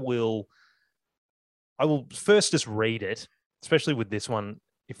where I will first just read it, especially with this one.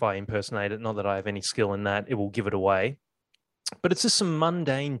 If I impersonate it, not that I have any skill in that, it will give it away. But it's just some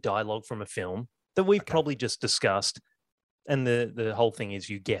mundane dialogue from a film that we've probably just discussed. And the whole thing is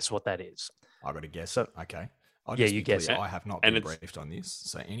you guess what that is. I got to guess. So, okay. You guess it. I have not been briefed on this.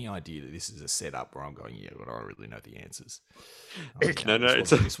 So any idea that this is a setup where I'm going, but I don't really know the answers.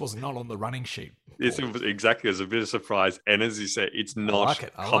 This was not on the running sheet. It's exactly, as a bit of surprise. And as you said, it's not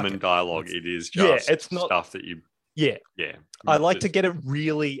common dialogue. It is just it's not stuff that you... Yeah. Yeah. I like to get it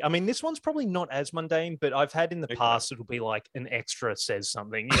really, I mean, this one's probably not as mundane, but I've had in the past, it'll be like an extra says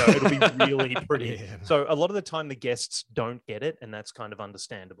something, it'll be really pretty. So a lot of the time the guests don't get it, and that's kind of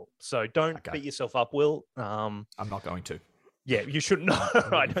understandable. So don't beat yourself up, Will. I'm not going to. Yeah, you shouldn't.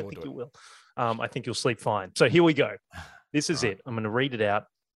 I don't think you will. I think you'll sleep fine. So here we go. This is it. I'm going to read it out.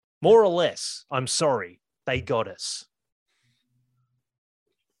 More or less, I'm sorry. They got us.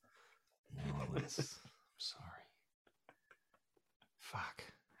 More or less. Fuck.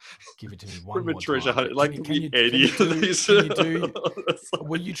 Give it to me one more time. Like, can you do,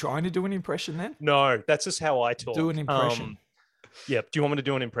 were you trying to do an impression then? No, that's just how I talk. Do an impression. Do you want me to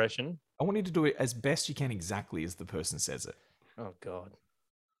do an impression? I want you to do it as best you can, exactly as the person says it. Oh, God.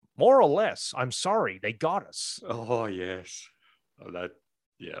 more or less. I'm sorry, they got us. Oh yes,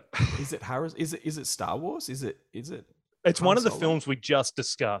 yeah. Is it Harris? Is it Star Wars? Is it? It's one of the films we just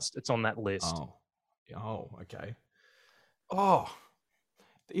discussed. It's on that list. Oh, okay. Oh,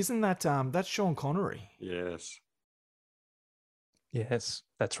 isn't that that's Sean Connery? Yes. Yes,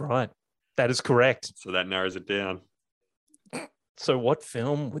 that's right. That is correct. So that narrows it down. So what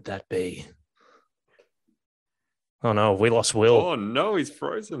film would that be? Oh no, we lost Will. Oh no, he's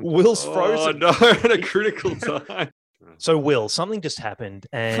frozen. Will's frozen. Oh no, at a critical time. So Will, something just happened,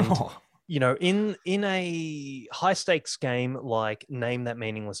 and in a high stakes game like Name That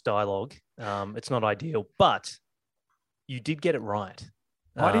Meaningless Dialogue, it's not ideal, but you did get it right.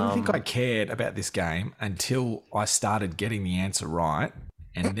 I didn't think I cared about this game until I started getting the answer right,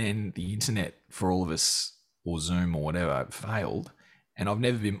 and then the internet for all of us, or Zoom or whatever, failed, and I've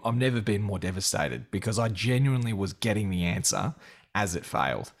never been more devastated because I genuinely was getting the answer as it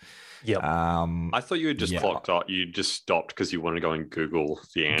failed. Yep. I thought you had just clocked out. You just stopped because you want to go and Google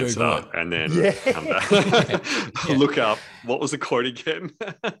the answer and then come back. Look up. What was the quote again?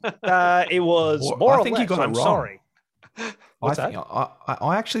 It was more or less. You got it I'm wrong. Sorry.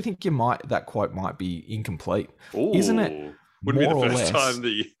 I actually think that quote might be incomplete. Ooh, isn't it? Wouldn't be the first time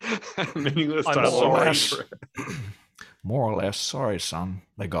the meaningless dialogue. More or less, sorry, son,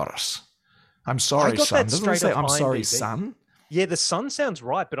 they got us. I'm sorry, son. Doesn't it say I'm sorry, son? Yeah, the son sounds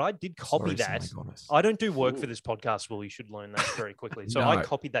right, but I did copy that. I don't do work for this podcast, Will. You should learn that very quickly. So I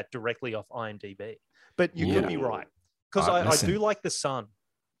copied that directly off IMDb. But you could be right. Because I do like the son.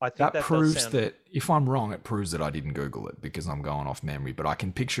 I think that proves that if I'm wrong, it proves that I didn't Google it because I'm going off memory. But I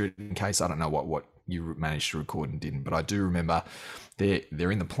can picture it in case I don't know what you managed to record and didn't. But I do remember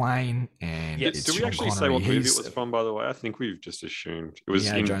they're in the plane and it's do we actually say what movie it was from? By the way, I think we've just assumed it was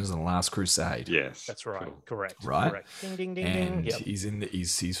Indiana Jones and the Last Crusade. Yes, that's right. Cool. Correct. Right. Correct. Ding ding ding and ding. Yep.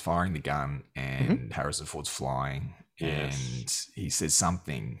 He's firing the gun and Harrison Ford's flying and he says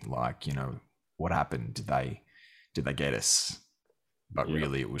something like, what happened? Did they get us? But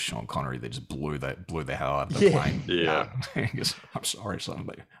really, it was Sean Connery that just blew the hell out of the plane. Yeah. He goes, I'm sorry, son.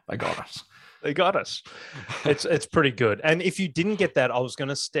 They got us. They got us. It's pretty good. And if you didn't get that, I was going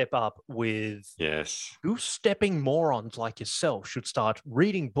to step up with goose-stepping morons like yourself should start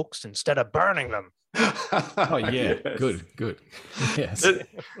reading books instead of burning them. Oh, yeah. Yes. Good. Yes.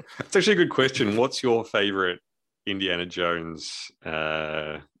 It's actually a good question. What's your favorite Indiana Jones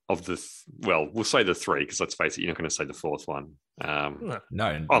of the we'll say the three, because let's face it, you're not going to say the fourth one.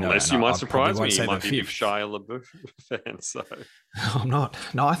 Unless you might surprise me. You might be a Shia LaBeouf fan. So I'm not.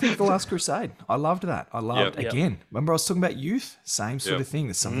 No, I think The Last Crusade. I loved that. I loved again. Remember I was talking about youth? Same sort of thing.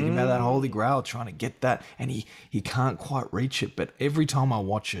 There's something about that Holy Grail trying to get that, and he can't quite reach it. But every time I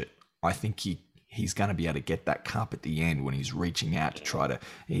watch it, I think he's going to be able to get that cup at the end when he's reaching out to try to.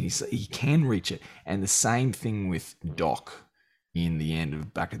 He can reach it. And the same thing with Doc in the end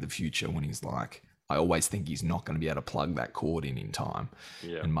of Back to the Future when he's like, I always think he's not going to be able to plug that cord in time,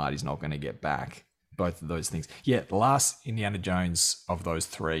 and Marty's not going to get back. Both of those things. Yeah, the last Indiana Jones of those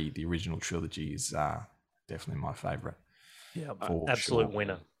three, the original trilogy, is definitely my favorite. Yeah, absolute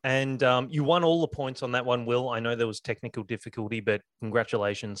winner. And you won all the points on that one, Will. I know there was technical difficulty, but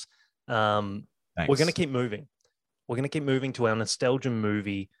congratulations. We're going to keep moving. We're going to keep moving to our nostalgia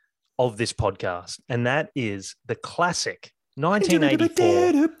movie of this podcast, and that is the classic 1984.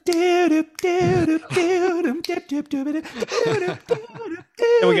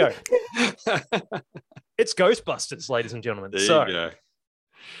 Here we go. It's Ghostbusters, ladies and gentlemen. There you go.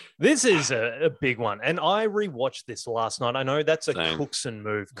 This is a big one. And I rewatched this last night. I know that's a Cookson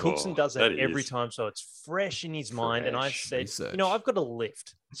move. Cookson does that every time, so it's fresh in his mind. And I said, I've got a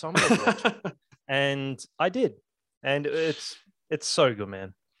lift, so I'm going to watch it. And I did. And it's so good,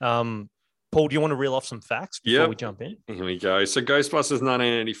 man. Paul, do you want to reel off some facts before we jump in? Here we go. So Ghostbusters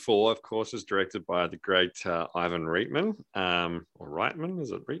 1984, of course, is directed by the great Ivan Reitman. Or Reitman?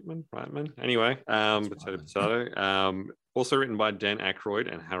 Is it Reitman? Reitman? Anyway, potato. Also written by Dan Aykroyd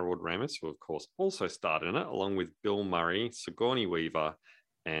and Harold Ramis, who, of course, also starred in it, along with Bill Murray, Sigourney Weaver,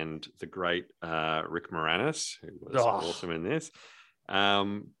 and the great Rick Moranis, who was awesome in this.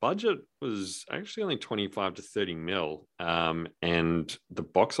 Budget was actually only 25 to 30 mil, and the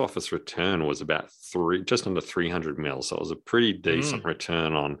box office return was about just under 300 mil, so it was a pretty decent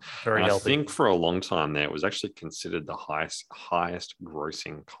return on. Very healthy. I think for a long time there, it was actually considered the highest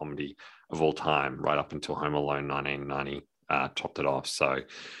grossing comedy of all time, right up until Home Alone 1990 topped it off. So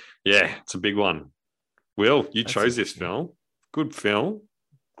yeah, it's a big one. Will, you chose this film. Good film,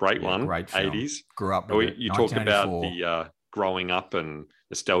 great one. Great film. 80s. Grew up with it. You talked about the growing up and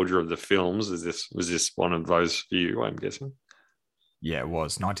nostalgia of the films. Was this one of those for you, I'm guessing? Yeah, it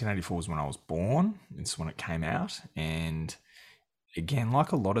was. 1984 was when I was born. It's when it came out. And again,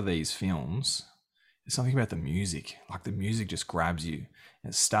 like a lot of these films, there's something about the music. Like the music just grabs you.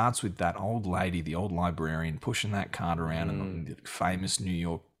 It starts with that old lady, the old librarian, pushing that cart around in the famous New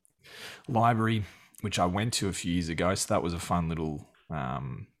York library, which I went to a few years ago. So that was a fun little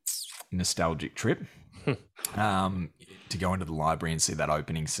nostalgic trip to go into the library and see that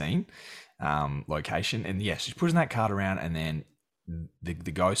opening scene location. And yeah, she's pushing that cart around, and then the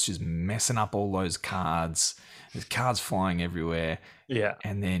ghost is messing up all those cards. There's cards flying everywhere. Yeah.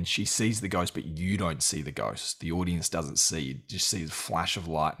 And then she sees the ghost, but you don't see the ghost. The audience doesn't see. You just see the flash of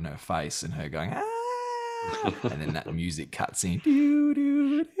light in her face and her going, ah! And then that music cuts in.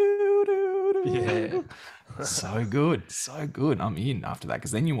 Yeah. So good. So good. I'm in after that,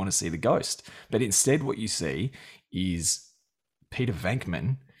 because then you want to see the ghost. But instead what you see is Peter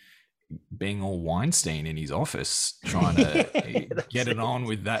Venkman being all Weinstein in his office, trying to get it on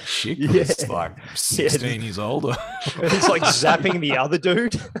with that chick who's like 16 years older. He's like zapping the other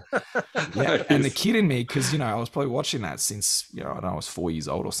dude. Yeah, and the kid in me, because, I was probably watching that since, I don't know, I was 4 years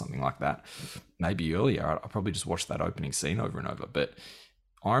old or something like that, maybe earlier. I probably just watched that opening scene over and over. But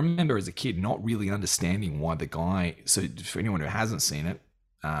I remember as a kid not really understanding why the guy, so for anyone who hasn't seen it,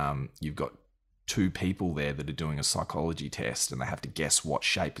 you've got two people there that are doing a psychology test, and they have to guess what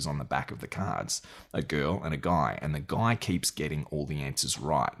shape is on the back of the cards, a girl and a guy, and the guy keeps getting all the answers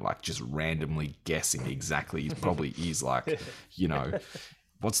right, like just randomly guessing exactly. He probably is like,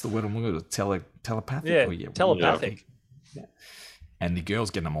 what's the word I'm looking for? Telepathic? Yeah, telepathic. Yeah. And the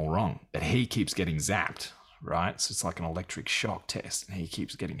girl's getting them all wrong, but he keeps getting zapped, right? So it's like an electric shock test, and he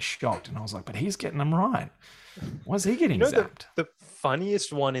keeps getting shocked, and I was like, but he's getting them right. Why is he getting zapped? The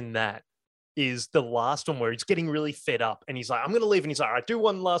funniest one in that is the last one where he's getting really fed up, and he's like, I'm going to leave. And he's like, all right, do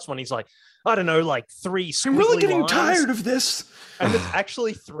one last one. He's like, I don't know, like 3 squiggly lines. I'm really getting tired of this. And it's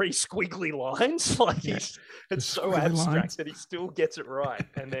actually 3 squiggly lines. Like it's so abstract lines that he still gets it right.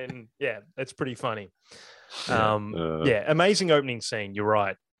 And then, it's pretty funny. Amazing opening scene. You're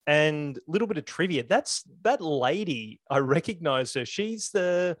right. And a little bit of trivia. That lady, I recognize her. She's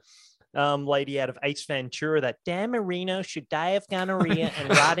the lady out of Ace Ventura, that Dan Marino should die of gonorrhea and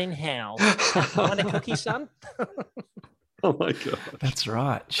rot in hell. Want a cookie, son? Oh my God. That's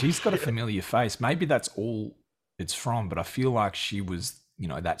right. She's got a familiar face. Maybe that's all it's from, but I feel like she was,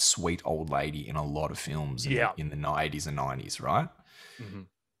 that sweet old lady in a lot of films in the 80s and 90s, right? Mm-hmm.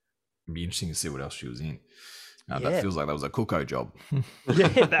 It'd be interesting to see what else she was in. That feels like that was a Cuco job.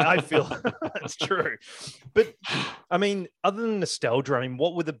 I feel that's true. But I mean, other than nostalgia,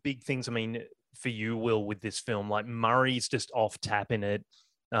 what were the big things? For you, Will, with this film? Like Murray's just off tap in it.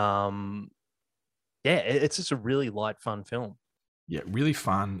 It's just a really light, fun film. Yeah, really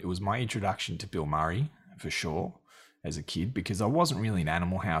fun. It was my introduction to Bill Murray for sure as a kid, because I wasn't really an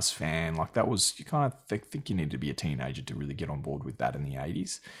Animal House fan. Like that was, you kind of think you need to be a teenager to really get on board with that in the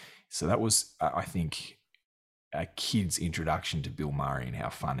 80s. So that was, I think, a kid's introduction to Bill Murray and how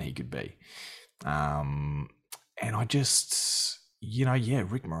fun he could be. And I just,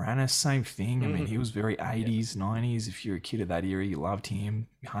 Rick Moranis, same thing. He was very 80s, 90s. If you're a kid of that era, you loved him.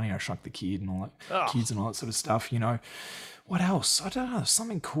 Honey, I Shrunk the Kid and all that, kids and all that sort of stuff, What else? I don't know.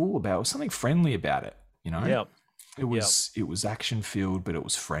 Something cool about it. Something friendly about it, Yeah. It was action filled, but it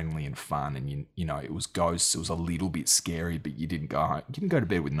was friendly and fun, and it was ghosts. It was a little bit scary, but you didn't go to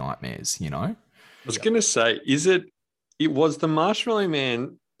bed with nightmares, I was going to say, was the Marshmallow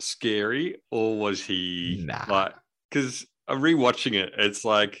Man scary, or was he because rewatching it, it's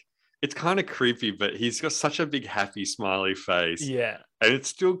like, it's kind of creepy, but he's got such a big, happy, smiley face. Yeah. And it's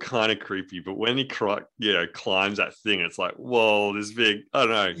still kind of creepy, but when he climbs that thing, it's like, whoa, this big, I don't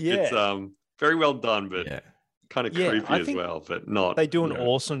know. Yeah. It's very well done, but kind of creepy as well, but not. They do an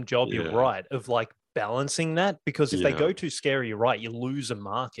awesome job, you're right, of like balancing that, because if they go too scary, you're right, you lose a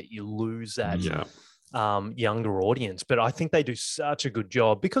market, you lose that younger audience. But I think they do such a good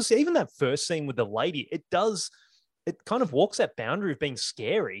job, because even that first scene with the lady, it kind of walks that boundary of being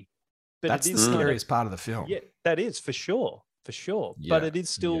scary, but that's the scariest part of the film. Yeah, that is for sure. But it is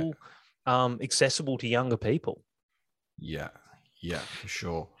still accessible to younger people. Yeah, for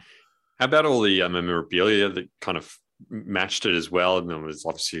sure. How about all the memorabilia that kind of matched it as well? And there was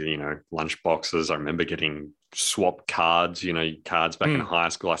obviously, lunch boxes. I remember getting swapped cards, cards back in high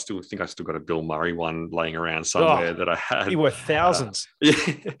school. I still got a Bill Murray one laying around somewhere that I had. They were thousands.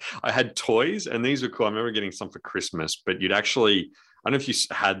 I had toys, and these were cool. I remember getting some for Christmas, but you'd actually, I don't know if you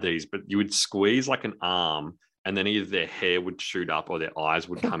had these, but you would squeeze like an arm, and then either their hair would shoot up or their eyes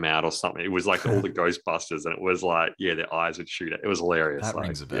would come out or something. It was like all the Ghostbusters, and it was like, their eyes would shoot out. It was hilarious. That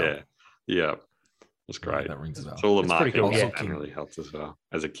rings a bell. Yeah. It's great. Yeah, that rings a bell. It's all the marketing cool, that really helped as well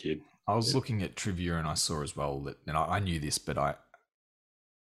as a kid. I was looking at trivia and I saw as well that, and I knew this, but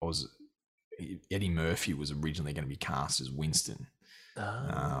Eddie Murphy was originally going to be cast as Winston,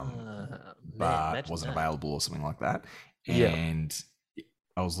 but wasn't available or something like that. And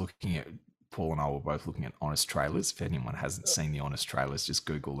I was looking at, Paul and I were both looking at Honest Trailers. If anyone hasn't seen the Honest Trailers, just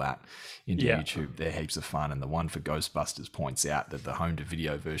Google that into YouTube. They're heaps of fun. And the one for Ghostbusters points out that the home to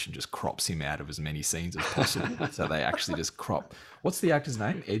video version just crops him out of as many scenes as possible. So they actually just crop. What's the actor's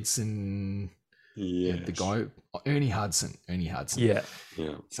name? Edson. Yeah, the guy Ernie Hudson. Yeah.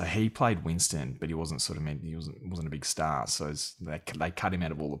 So he played Winston, but he wasn't he wasn't a big star. So they cut him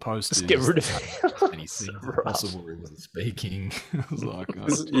out of all the posters. Just get rid of him. And he seemed impossible where he wasn't speaking. I was like,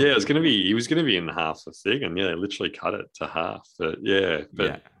 he was going to be in half the thing, and they literally cut it to half. But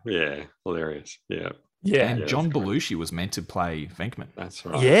hilarious. Yeah, and John Belushi was meant to play Venkman. That's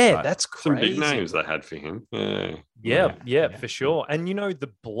right. Yeah, that's some crazy. big names they had for him. Yeah, for sure. And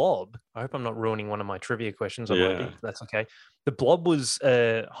the Blob. I hope I'm not ruining one of my trivia questions. I might be. That's okay. The Blob was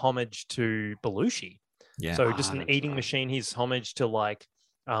a homage to Belushi. Yeah. So just an eating machine. He's homage to like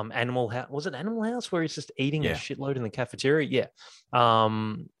Animal House. Was it Animal House where he's just eating a shitload in the cafeteria? Yeah.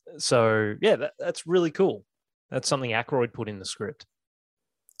 So yeah, that's really cool. That's something Aykroyd put in the script.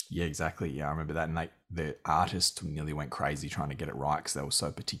 Yeah, exactly. Yeah, I remember that. And the artist nearly went crazy trying to get it right because they were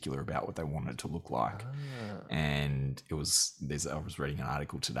so particular about what they wanted it to look like. And I was reading an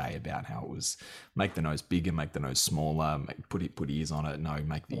article today about how it was make the nose bigger, make the nose smaller, put ears on it. No,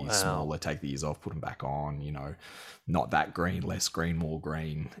 make the ears smaller, take the ears off, put them back on. Not that green, less green, more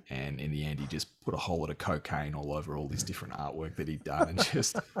green. And in the end, he just put a whole lot of cocaine all over all this different artwork that he'd done and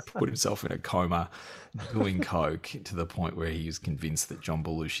just put himself in a coma doing coke to the point where he was convinced that John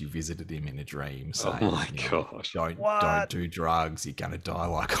Belushi visited him in a dream saying, "Oh my gosh, don't do drugs, you're gonna die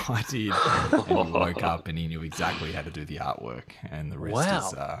like I did." And he woke up and he knew exactly how to do the artwork, and the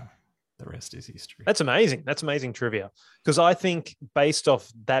rest is history. That's amazing. That's amazing trivia. Because I think based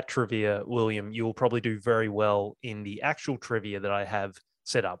off that trivia, William, you will probably do very well in the actual trivia that I have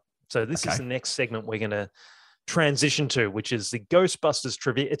set up. So this is the next segment we're going to transition to, which is the Ghostbusters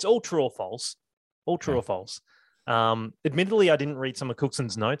trivia. It's all true or false. All true or false. Admittedly, I didn't read some of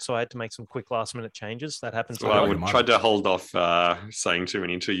Cookson's notes, so I had to make some quick last-minute changes. That happens. Well, I tried to hold off saying too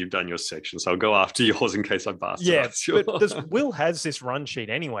many until you've done your section, so I'll go after yours in case I bust. Yeah, but Will has this run sheet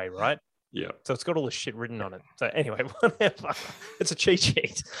anyway, right? Yeah. So it's got all this shit written on it. So anyway, whatever. It's a cheat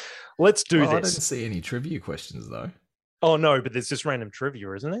sheet. Let's do this. I didn't see any trivia questions though. Oh no, but there's just random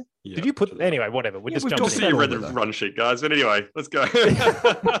trivia, isn't there? Yeah. Did you put anyway? Whatever. We're just jumping. You read the run sheet, guys. But anyway, let's go.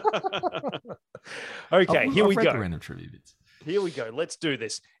 Okay, here we go. The random trivia bits. Here we go. Let's do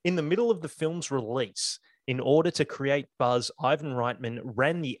this. In the middle of the film's release, in order to create buzz, Ivan Reitman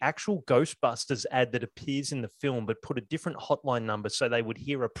ran the actual Ghostbusters ad that appears in the film, but put a different hotline number so they would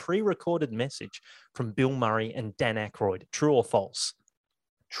hear a pre-recorded message from Bill Murray and Dan Aykroyd. True or false?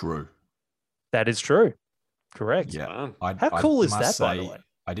 True. That is true. Correct. Yeah. How cool is that, by the way?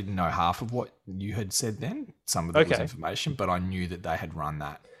 I didn't know half of what you had said then. Some of it was information, but I knew that they had run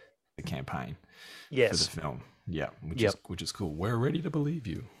the campaign for the film. Yeah, which is cool. We're ready to believe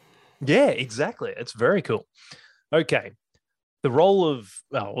you. Yeah, exactly. It's very cool. Okay. The role of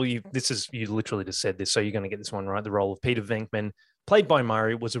you literally just said this, so you're going to get this one right. The role of Peter Venkman, played by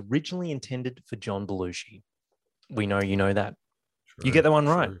Murray, was originally intended for John Belushi. We know you know that. True, you get that one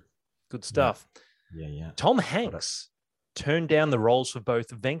right. Good stuff. Yeah. Tom Hanks turned down the roles for both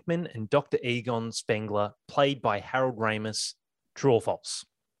Venkman and Dr. Egon Spengler, played by Harold Ramis. True or false?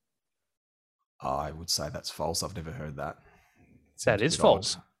 I would say that's false. I've never heard that. That is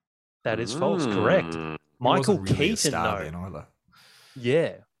false. That is false. Correct. Michael Keaton, no.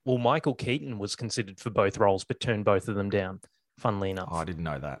 Yeah. Well, Michael Keaton was considered for both roles, but turned both of them down. Funnily enough. Oh, I didn't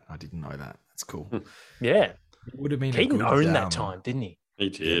know that. That's cool. Yeah. It would have been Keaton owned that time, didn't he? He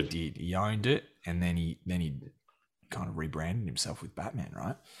did. He owned it, and then he kind of rebranded himself with Batman,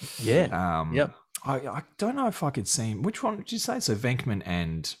 right? Yeah. Yep. I don't know if I could see him. Which one did you say? So Venkman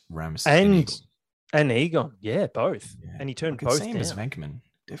and Ramis and Egon. Yeah, both. Yeah. And he turned both down. I could see him as Venkman.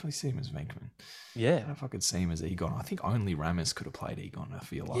 Definitely see him as Venkman. Yeah. I don't know if I could see him as Egon. I think only Ramis could have played Egon, I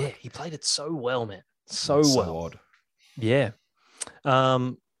feel like. Yeah, he played it so well, man. So well. Odd. Yeah.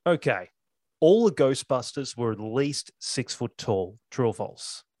 Okay. All the Ghostbusters were at least 6 foot tall. True or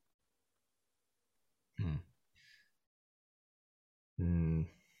false?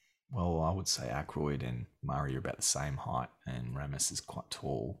 Well, I would say Aykroyd and Murray are about the same height, and Ramis is quite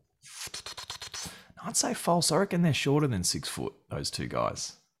tall. I'd say false. I reckon they're shorter than 6 foot, those two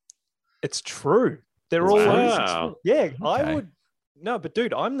guys. It's true. They're all 6 foot. Yeah, okay. No, but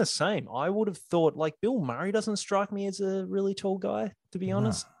dude, I'm the same. I would have thought like Bill Murray doesn't strike me as a really tall guy, to be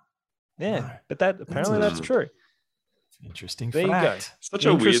honest. Yeah, but that's true. Interesting there fact. Such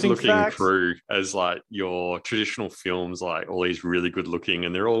a weird looking crew as like your traditional films, like all these really good looking,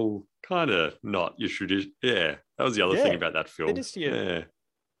 and they're all kind of not your tradition. Yeah, that was the other thing about that film. The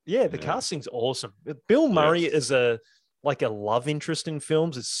casting's awesome. Bill Murray is a love interest in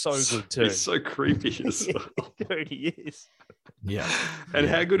films is so good too. He's so creepy as well. Dude, he is. Yeah. And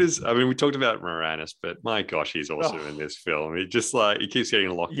how good is, I mean, we talked about Moranis, but my gosh, he's awesome in this film. He just he keeps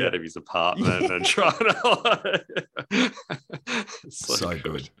getting locked out of his apartment and trying to. so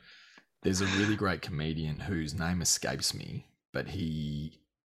good. There's a really great comedian whose name escapes me, but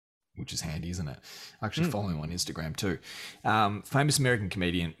which is handy, isn't it? I actually follow him on Instagram too. Famous American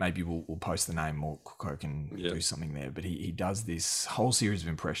comedian. Maybe we'll post the name, or Coco can do something there. But he does this whole series of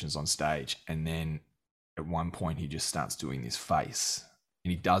impressions on stage, and then at one point he just starts doing this face,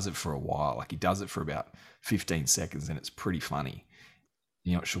 and he does it for a while. Like he does it for about 15 seconds, and it's pretty funny.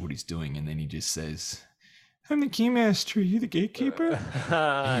 You're not sure what he's doing, and then he just says, "I'm the keymaster. Are you the gatekeeper?"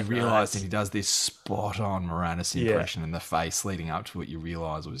 And you realise, and he does this spot-on Moranis impression, and the face leading up to it, you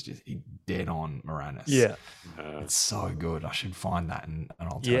realise was just dead on Moranis. Yeah, it's so good. I should find that, and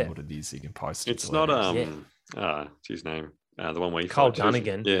I'll tell you what it is. So you can post it. It's not what's his name? The one where you Carl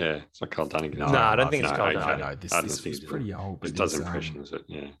Dunnigan. Yeah, it's not Carl Dunnigan. No, I don't think it's Carl Dunnigan. No, this is pretty old. It does impressions.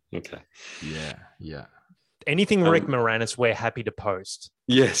 Yeah. Okay. Yeah. Anything Rick Moranis, we're happy to post.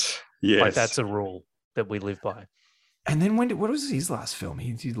 Yes. Like that's a rule that we live by. And then what was his last film?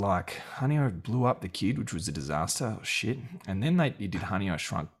 He did Honey, I Blew Up the Kid, which was a disaster. Oh, shit. And then he did Honey, I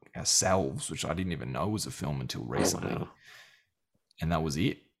Shrunk Ourselves, which I didn't even know was a film until recently. Wow. And that was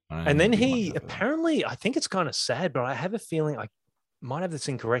it. And then he apparently, I think it's kind of sad, but I have a feeling I might have this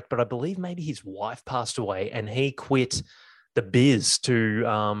incorrect, but I believe maybe his wife passed away and he quit the biz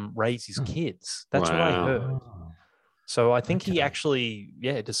to raise his kids. That's what I heard. So I think he actually,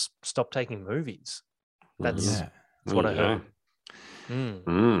 just stopped taking movies. That's what I heard.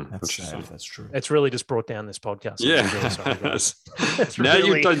 That's sad if that's true. It's really just brought down this podcast.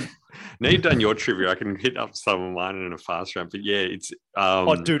 Now you've done your trivia. I can hit up some of mine in a fast round. But it's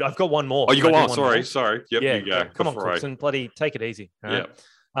dude, I've got one more. Oh, you got one. Sorry. Yep, you go. Come on, Cookson, bloody take it easy. Right?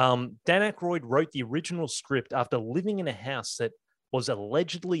 Dan Aykroyd wrote the original script after living in a house that was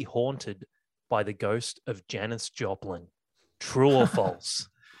allegedly haunted by the ghost of Janis Joplin. True or false?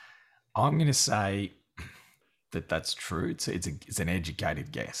 I'm going to say that's true. It's an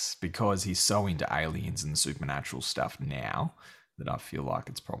educated guess because he's so into aliens and the supernatural stuff now that I feel like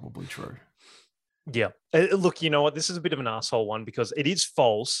it's probably true. Yeah. Look, you know what? This is a bit of an asshole one because it is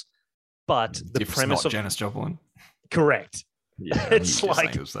false, but the premise of Janis Joplin. Correct. Yeah, it's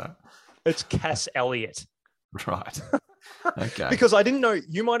it's Cass Elliot. Right. Okay. Because I didn't know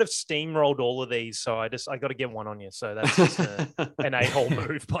you might have steamrolled all of these, so I got to get one on you. So that's just an a-hole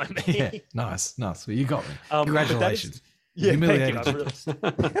move by me. Yeah, nice. Well, you got me. Congratulations. Thank you.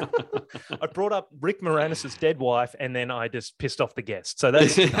 I brought up Rick Moranis' dead wife, and then I just pissed off the guest. So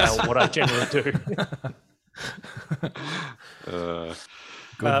that's what I generally do.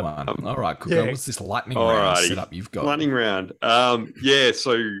 Good one. All right, Cooko. What's this lightning round setup you've got? Lightning round.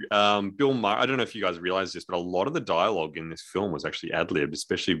 So Bill Murray, I don't know if you guys realize this, but a lot of the dialogue in this film was actually ad-libbed,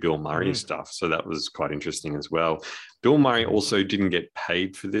 especially Bill Murray stuff. So that was quite interesting as well. Bill Murray also didn't get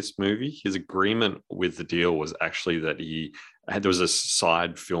paid for this movie. His agreement with the deal was actually that there was a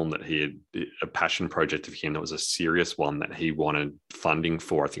side film that he had, a passion project of him that was a serious one that he wanted funding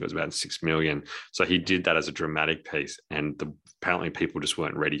for. I think it was about $6 million. So he did that as a dramatic piece, and apparently people just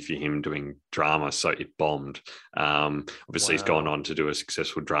weren't ready for him doing drama, so it bombed. Obviously, he's gone on to do a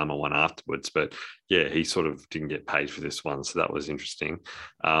successful drama one afterwards, but he sort of didn't get paid for this one, so that was interesting.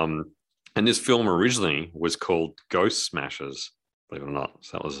 And this film originally was called Ghost Smashers, believe it or not.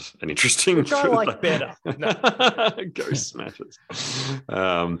 So that was an interesting. Which I like better. No. Ghost Smashers.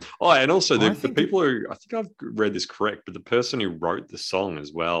 And also the people who, I think I've read this correct, but the person who wrote the song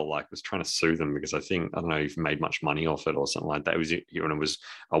as well, was trying to sue them because I don't know if he made much money off it or something like that. It was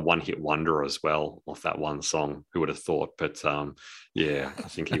a one-hit wonder as well off that one song. Who would have thought? But I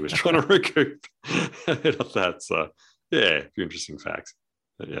think he was trying to recoup of that. So a few interesting facts.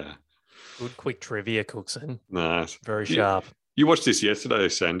 But good quick trivia, Cookson. Nice. Very sharp. You watched this yesterday,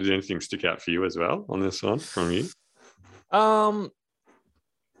 Sam. Did anything stick out for you as well on this one from you?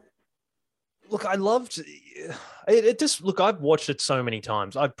 Look, I loved it. Just look, I've watched it so many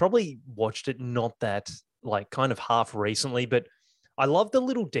times. I've probably watched it not that kind of half recently, but I love the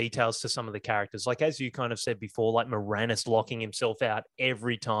little details to some of the characters. Like as you kind of said before, like Moranis locking himself out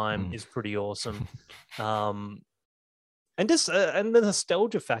every time is pretty awesome. And just and the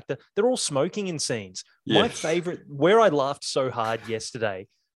nostalgia factor, they're all smoking in scenes. My favorite, where I laughed so hard yesterday,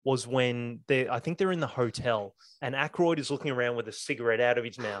 was when I think they're in the hotel and Aykroyd is looking around with a cigarette out of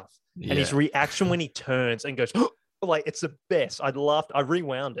his mouth, and his reaction when he turns and goes, like, it's the best. I laughed. I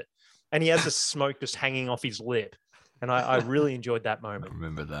rewound it, and he has the smoke just hanging off his lip, and I really enjoyed that moment. I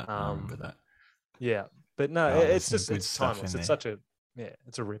remember that. Yeah, but no, it's just it's timeless. It's such a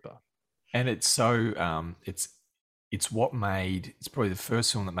it's a ripper, and it's so it's probably the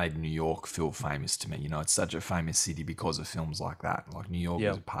first film that made New York feel famous to me. You know, it's such a famous city because of films like that. Like New York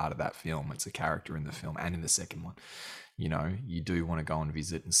is a part of that film. It's a character in the film and in the second one. You know, you do want to go and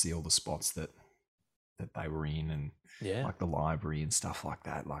visit and see all the spots that they were in, and like the library and stuff like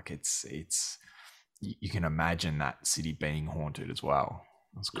that. Like it's you can imagine that city being haunted as well.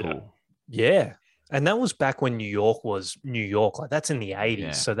 That's cool. Yeah. And that was back when New York was New York. Like that's in the 80s.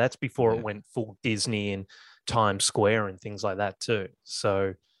 Yeah. So that's before it went full Disney and Times Square and things like that too.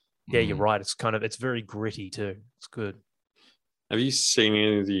 So you're right. It's very gritty too. It's good. Have you seen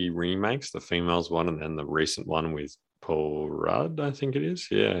any of the remakes, the females one and then the recent one with Paul Rudd, I think it is?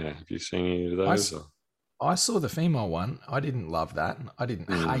 Yeah. Have you seen any of those? I saw the female one. I didn't love that. I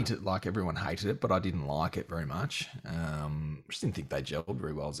didn't hate it like everyone hated it, but I didn't like it very much. Just didn't think they gelled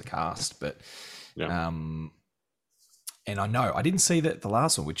very well as a cast. But and I know I didn't see the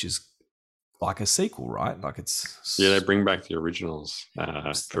last one, which is like a sequel, right? Like it's they bring back the originals.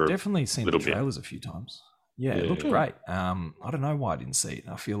 I've definitely seen the trailers a few times. Yeah, it looked great. I don't know why I didn't see it.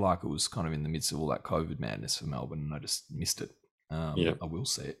 I feel like it was kind of in the midst of all that COVID madness for Melbourne, and I just missed it. I will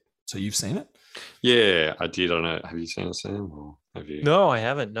see it. So you've seen it? Yeah, I did. I don't know. Have you seen it, Sam? Or have you? No, I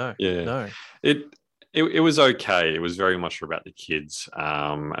haven't. No. Yeah. No. It was okay. It was very much about the kids.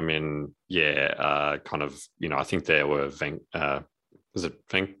 Kind of, you know, I think there were was it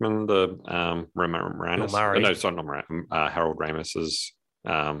Venkman, the Ramis? Murray. No, sorry, not Murray. Harold Ramis's.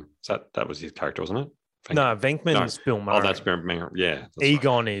 That was his character, wasn't it? Venkman's Bill Murray. Oh, that's Bill Murray. Yeah.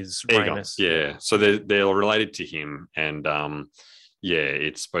 Egon is Ramis. Yeah. So they're related to him, and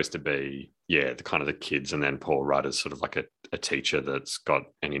it's supposed to be the kind of the kids, and then Paul Rudd is sort of like a teacher that's got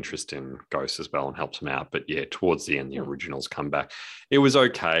an interest in ghosts as well and helps him out. But towards the end, the originals come back. It was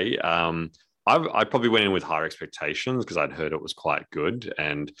okay. I probably went in with higher expectations because I'd heard it was quite good.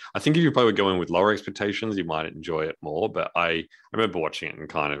 And I think if you probably go in with lower expectations, you might enjoy it more. But I remember watching it and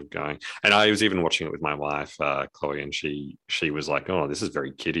kind of going, and I was even watching it with my wife, Chloe, and she was like, oh, this is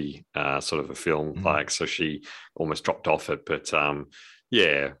very kiddie sort of a film. Like, so she almost dropped off it. But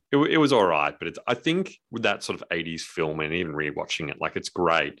it was all right. But I think with that sort of 80s film and even rewatching it, like it's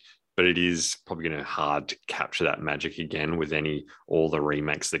great. But it is probably going to be hard to capture that magic again with all the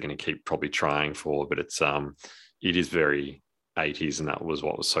remakes they're going to keep probably trying for. But it is very 80s, and that was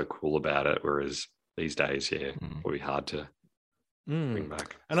what was so cool about it. Whereas these days, will be hard to bring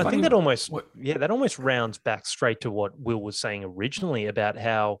back. And I think that almost rounds back straight to what Will was saying originally about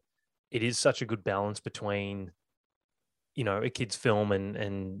how it is such a good balance between, you know, a kid's film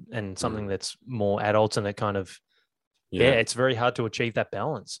and something that's more adults, and that kind of it's very hard to achieve that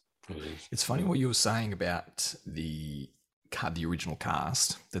balance. It's funny what you were saying about the original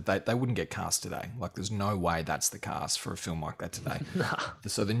cast, that they wouldn't get cast today. Like, there's no way that's the cast for a film like that today.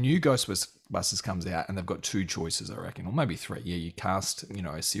 So the new Ghostbusters comes out, and they've got two choices, I reckon, or maybe three. Yeah, you cast, you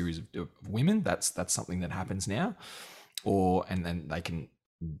know, a series of women. That's something that happens now, and then they can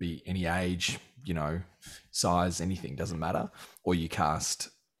be any age, you know, size, anything, doesn't matter. Or you cast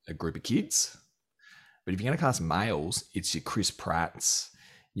a group of kids. But if you're going to cast males, it's your Chris Pratts.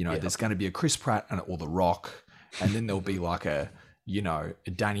 You know, there's going to be a Chris Pratt or The Rock, and then there'll be like a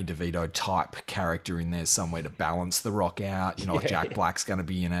Danny DeVito type character in there somewhere to balance The Rock out. You know, like Jack Black's going to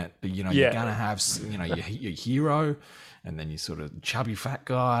be in it, but you know, you're going to have, you know, your hero, and then you sort of chubby fat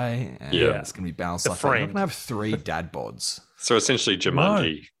guy, and it's going to be balanced like that. You're going to have three dad bods. So essentially,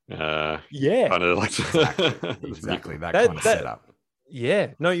 Jumanji. Kind of like exactly that kind of setup. Yeah,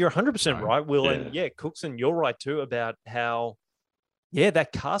 no, you're 100% right, Will, and Cookson, you're right too about how. Yeah,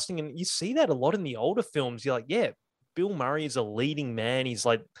 that casting, and you see that a lot in the older films. You're like, Bill Murray is a leading man. He's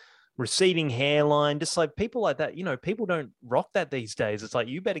like receding hairline, just like people like that. You know, people don't rock that these days. It's like,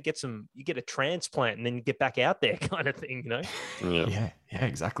 you better get a transplant and then get back out there kind of thing, you know? Yeah,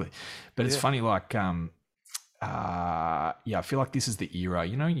 exactly. But it's funny, like, I feel like this is the era,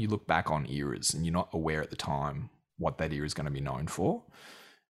 you know, you look back on eras and you're not aware at the time what that era is going to be known for.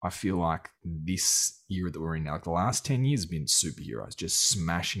 I feel like this era that we're in now, like the last 10 years, have been superheroes, just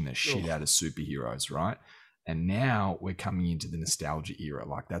smashing the shit out of superheroes, right? And now we're coming into the nostalgia era.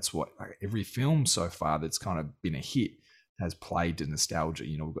 Like, that's what every film so far that's kind of been a hit has played to nostalgia.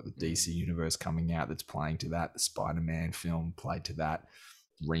 You know, we've got the DC universe coming out that's playing to that. The Spider-Man film played to that.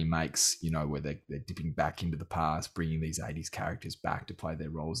 Remakes, you know, where they're dipping back into the past, bringing these 80s characters back to play their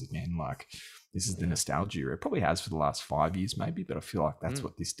roles again. Like, this is the nostalgia era. It probably has for the last 5 years maybe, but I feel like that's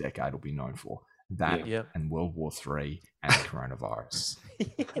what this decade will be known for. That and World War III and coronavirus.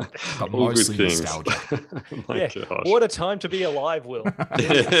 But all mostly good things. nostalgia. What a time to be alive, Will.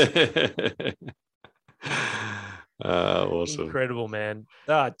 Awesome. Incredible, man.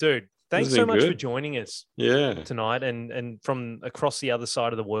 Dude, thanks so much for joining us tonight and from across the other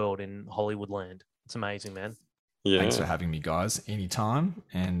side of the world in Hollywood land. It's amazing, man. Thanks for having me, guys, anytime,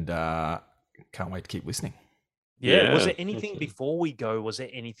 and can't wait to keep listening. Was there anything before we go? Was there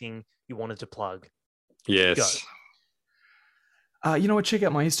anything you wanted to plug? Yes. You know what? Check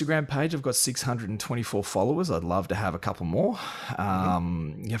out my Instagram page. I've got 624 followers. I'd love to have a couple more.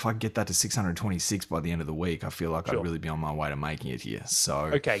 If I can get that to 626 by the end of the week, I feel like I'd really be on my way to making it here.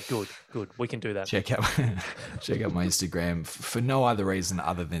 So okay, good. We can do that. Check out my Instagram for no other reason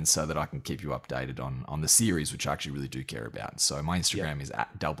other than so that I can keep you updated on the series, which I actually really do care about. So my Instagram is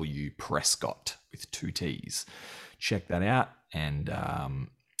 @WPrescott with 2 T's. Check that out and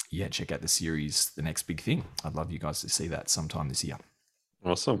check out the series, The Next Big Thing. I'd love you guys to see that sometime this year.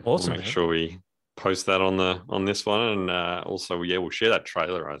 Awesome. We'll make sure we post that on this one, and also we'll share that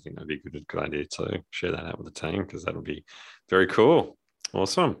trailer. I think that'd be a good idea to share that out with the team, because that'll be very cool.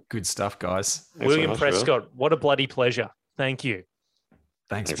 Awesome. Good stuff, guys. William Prescott, what a bloody pleasure. Thank you.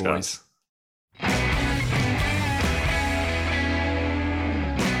 Thanks boys. Guys.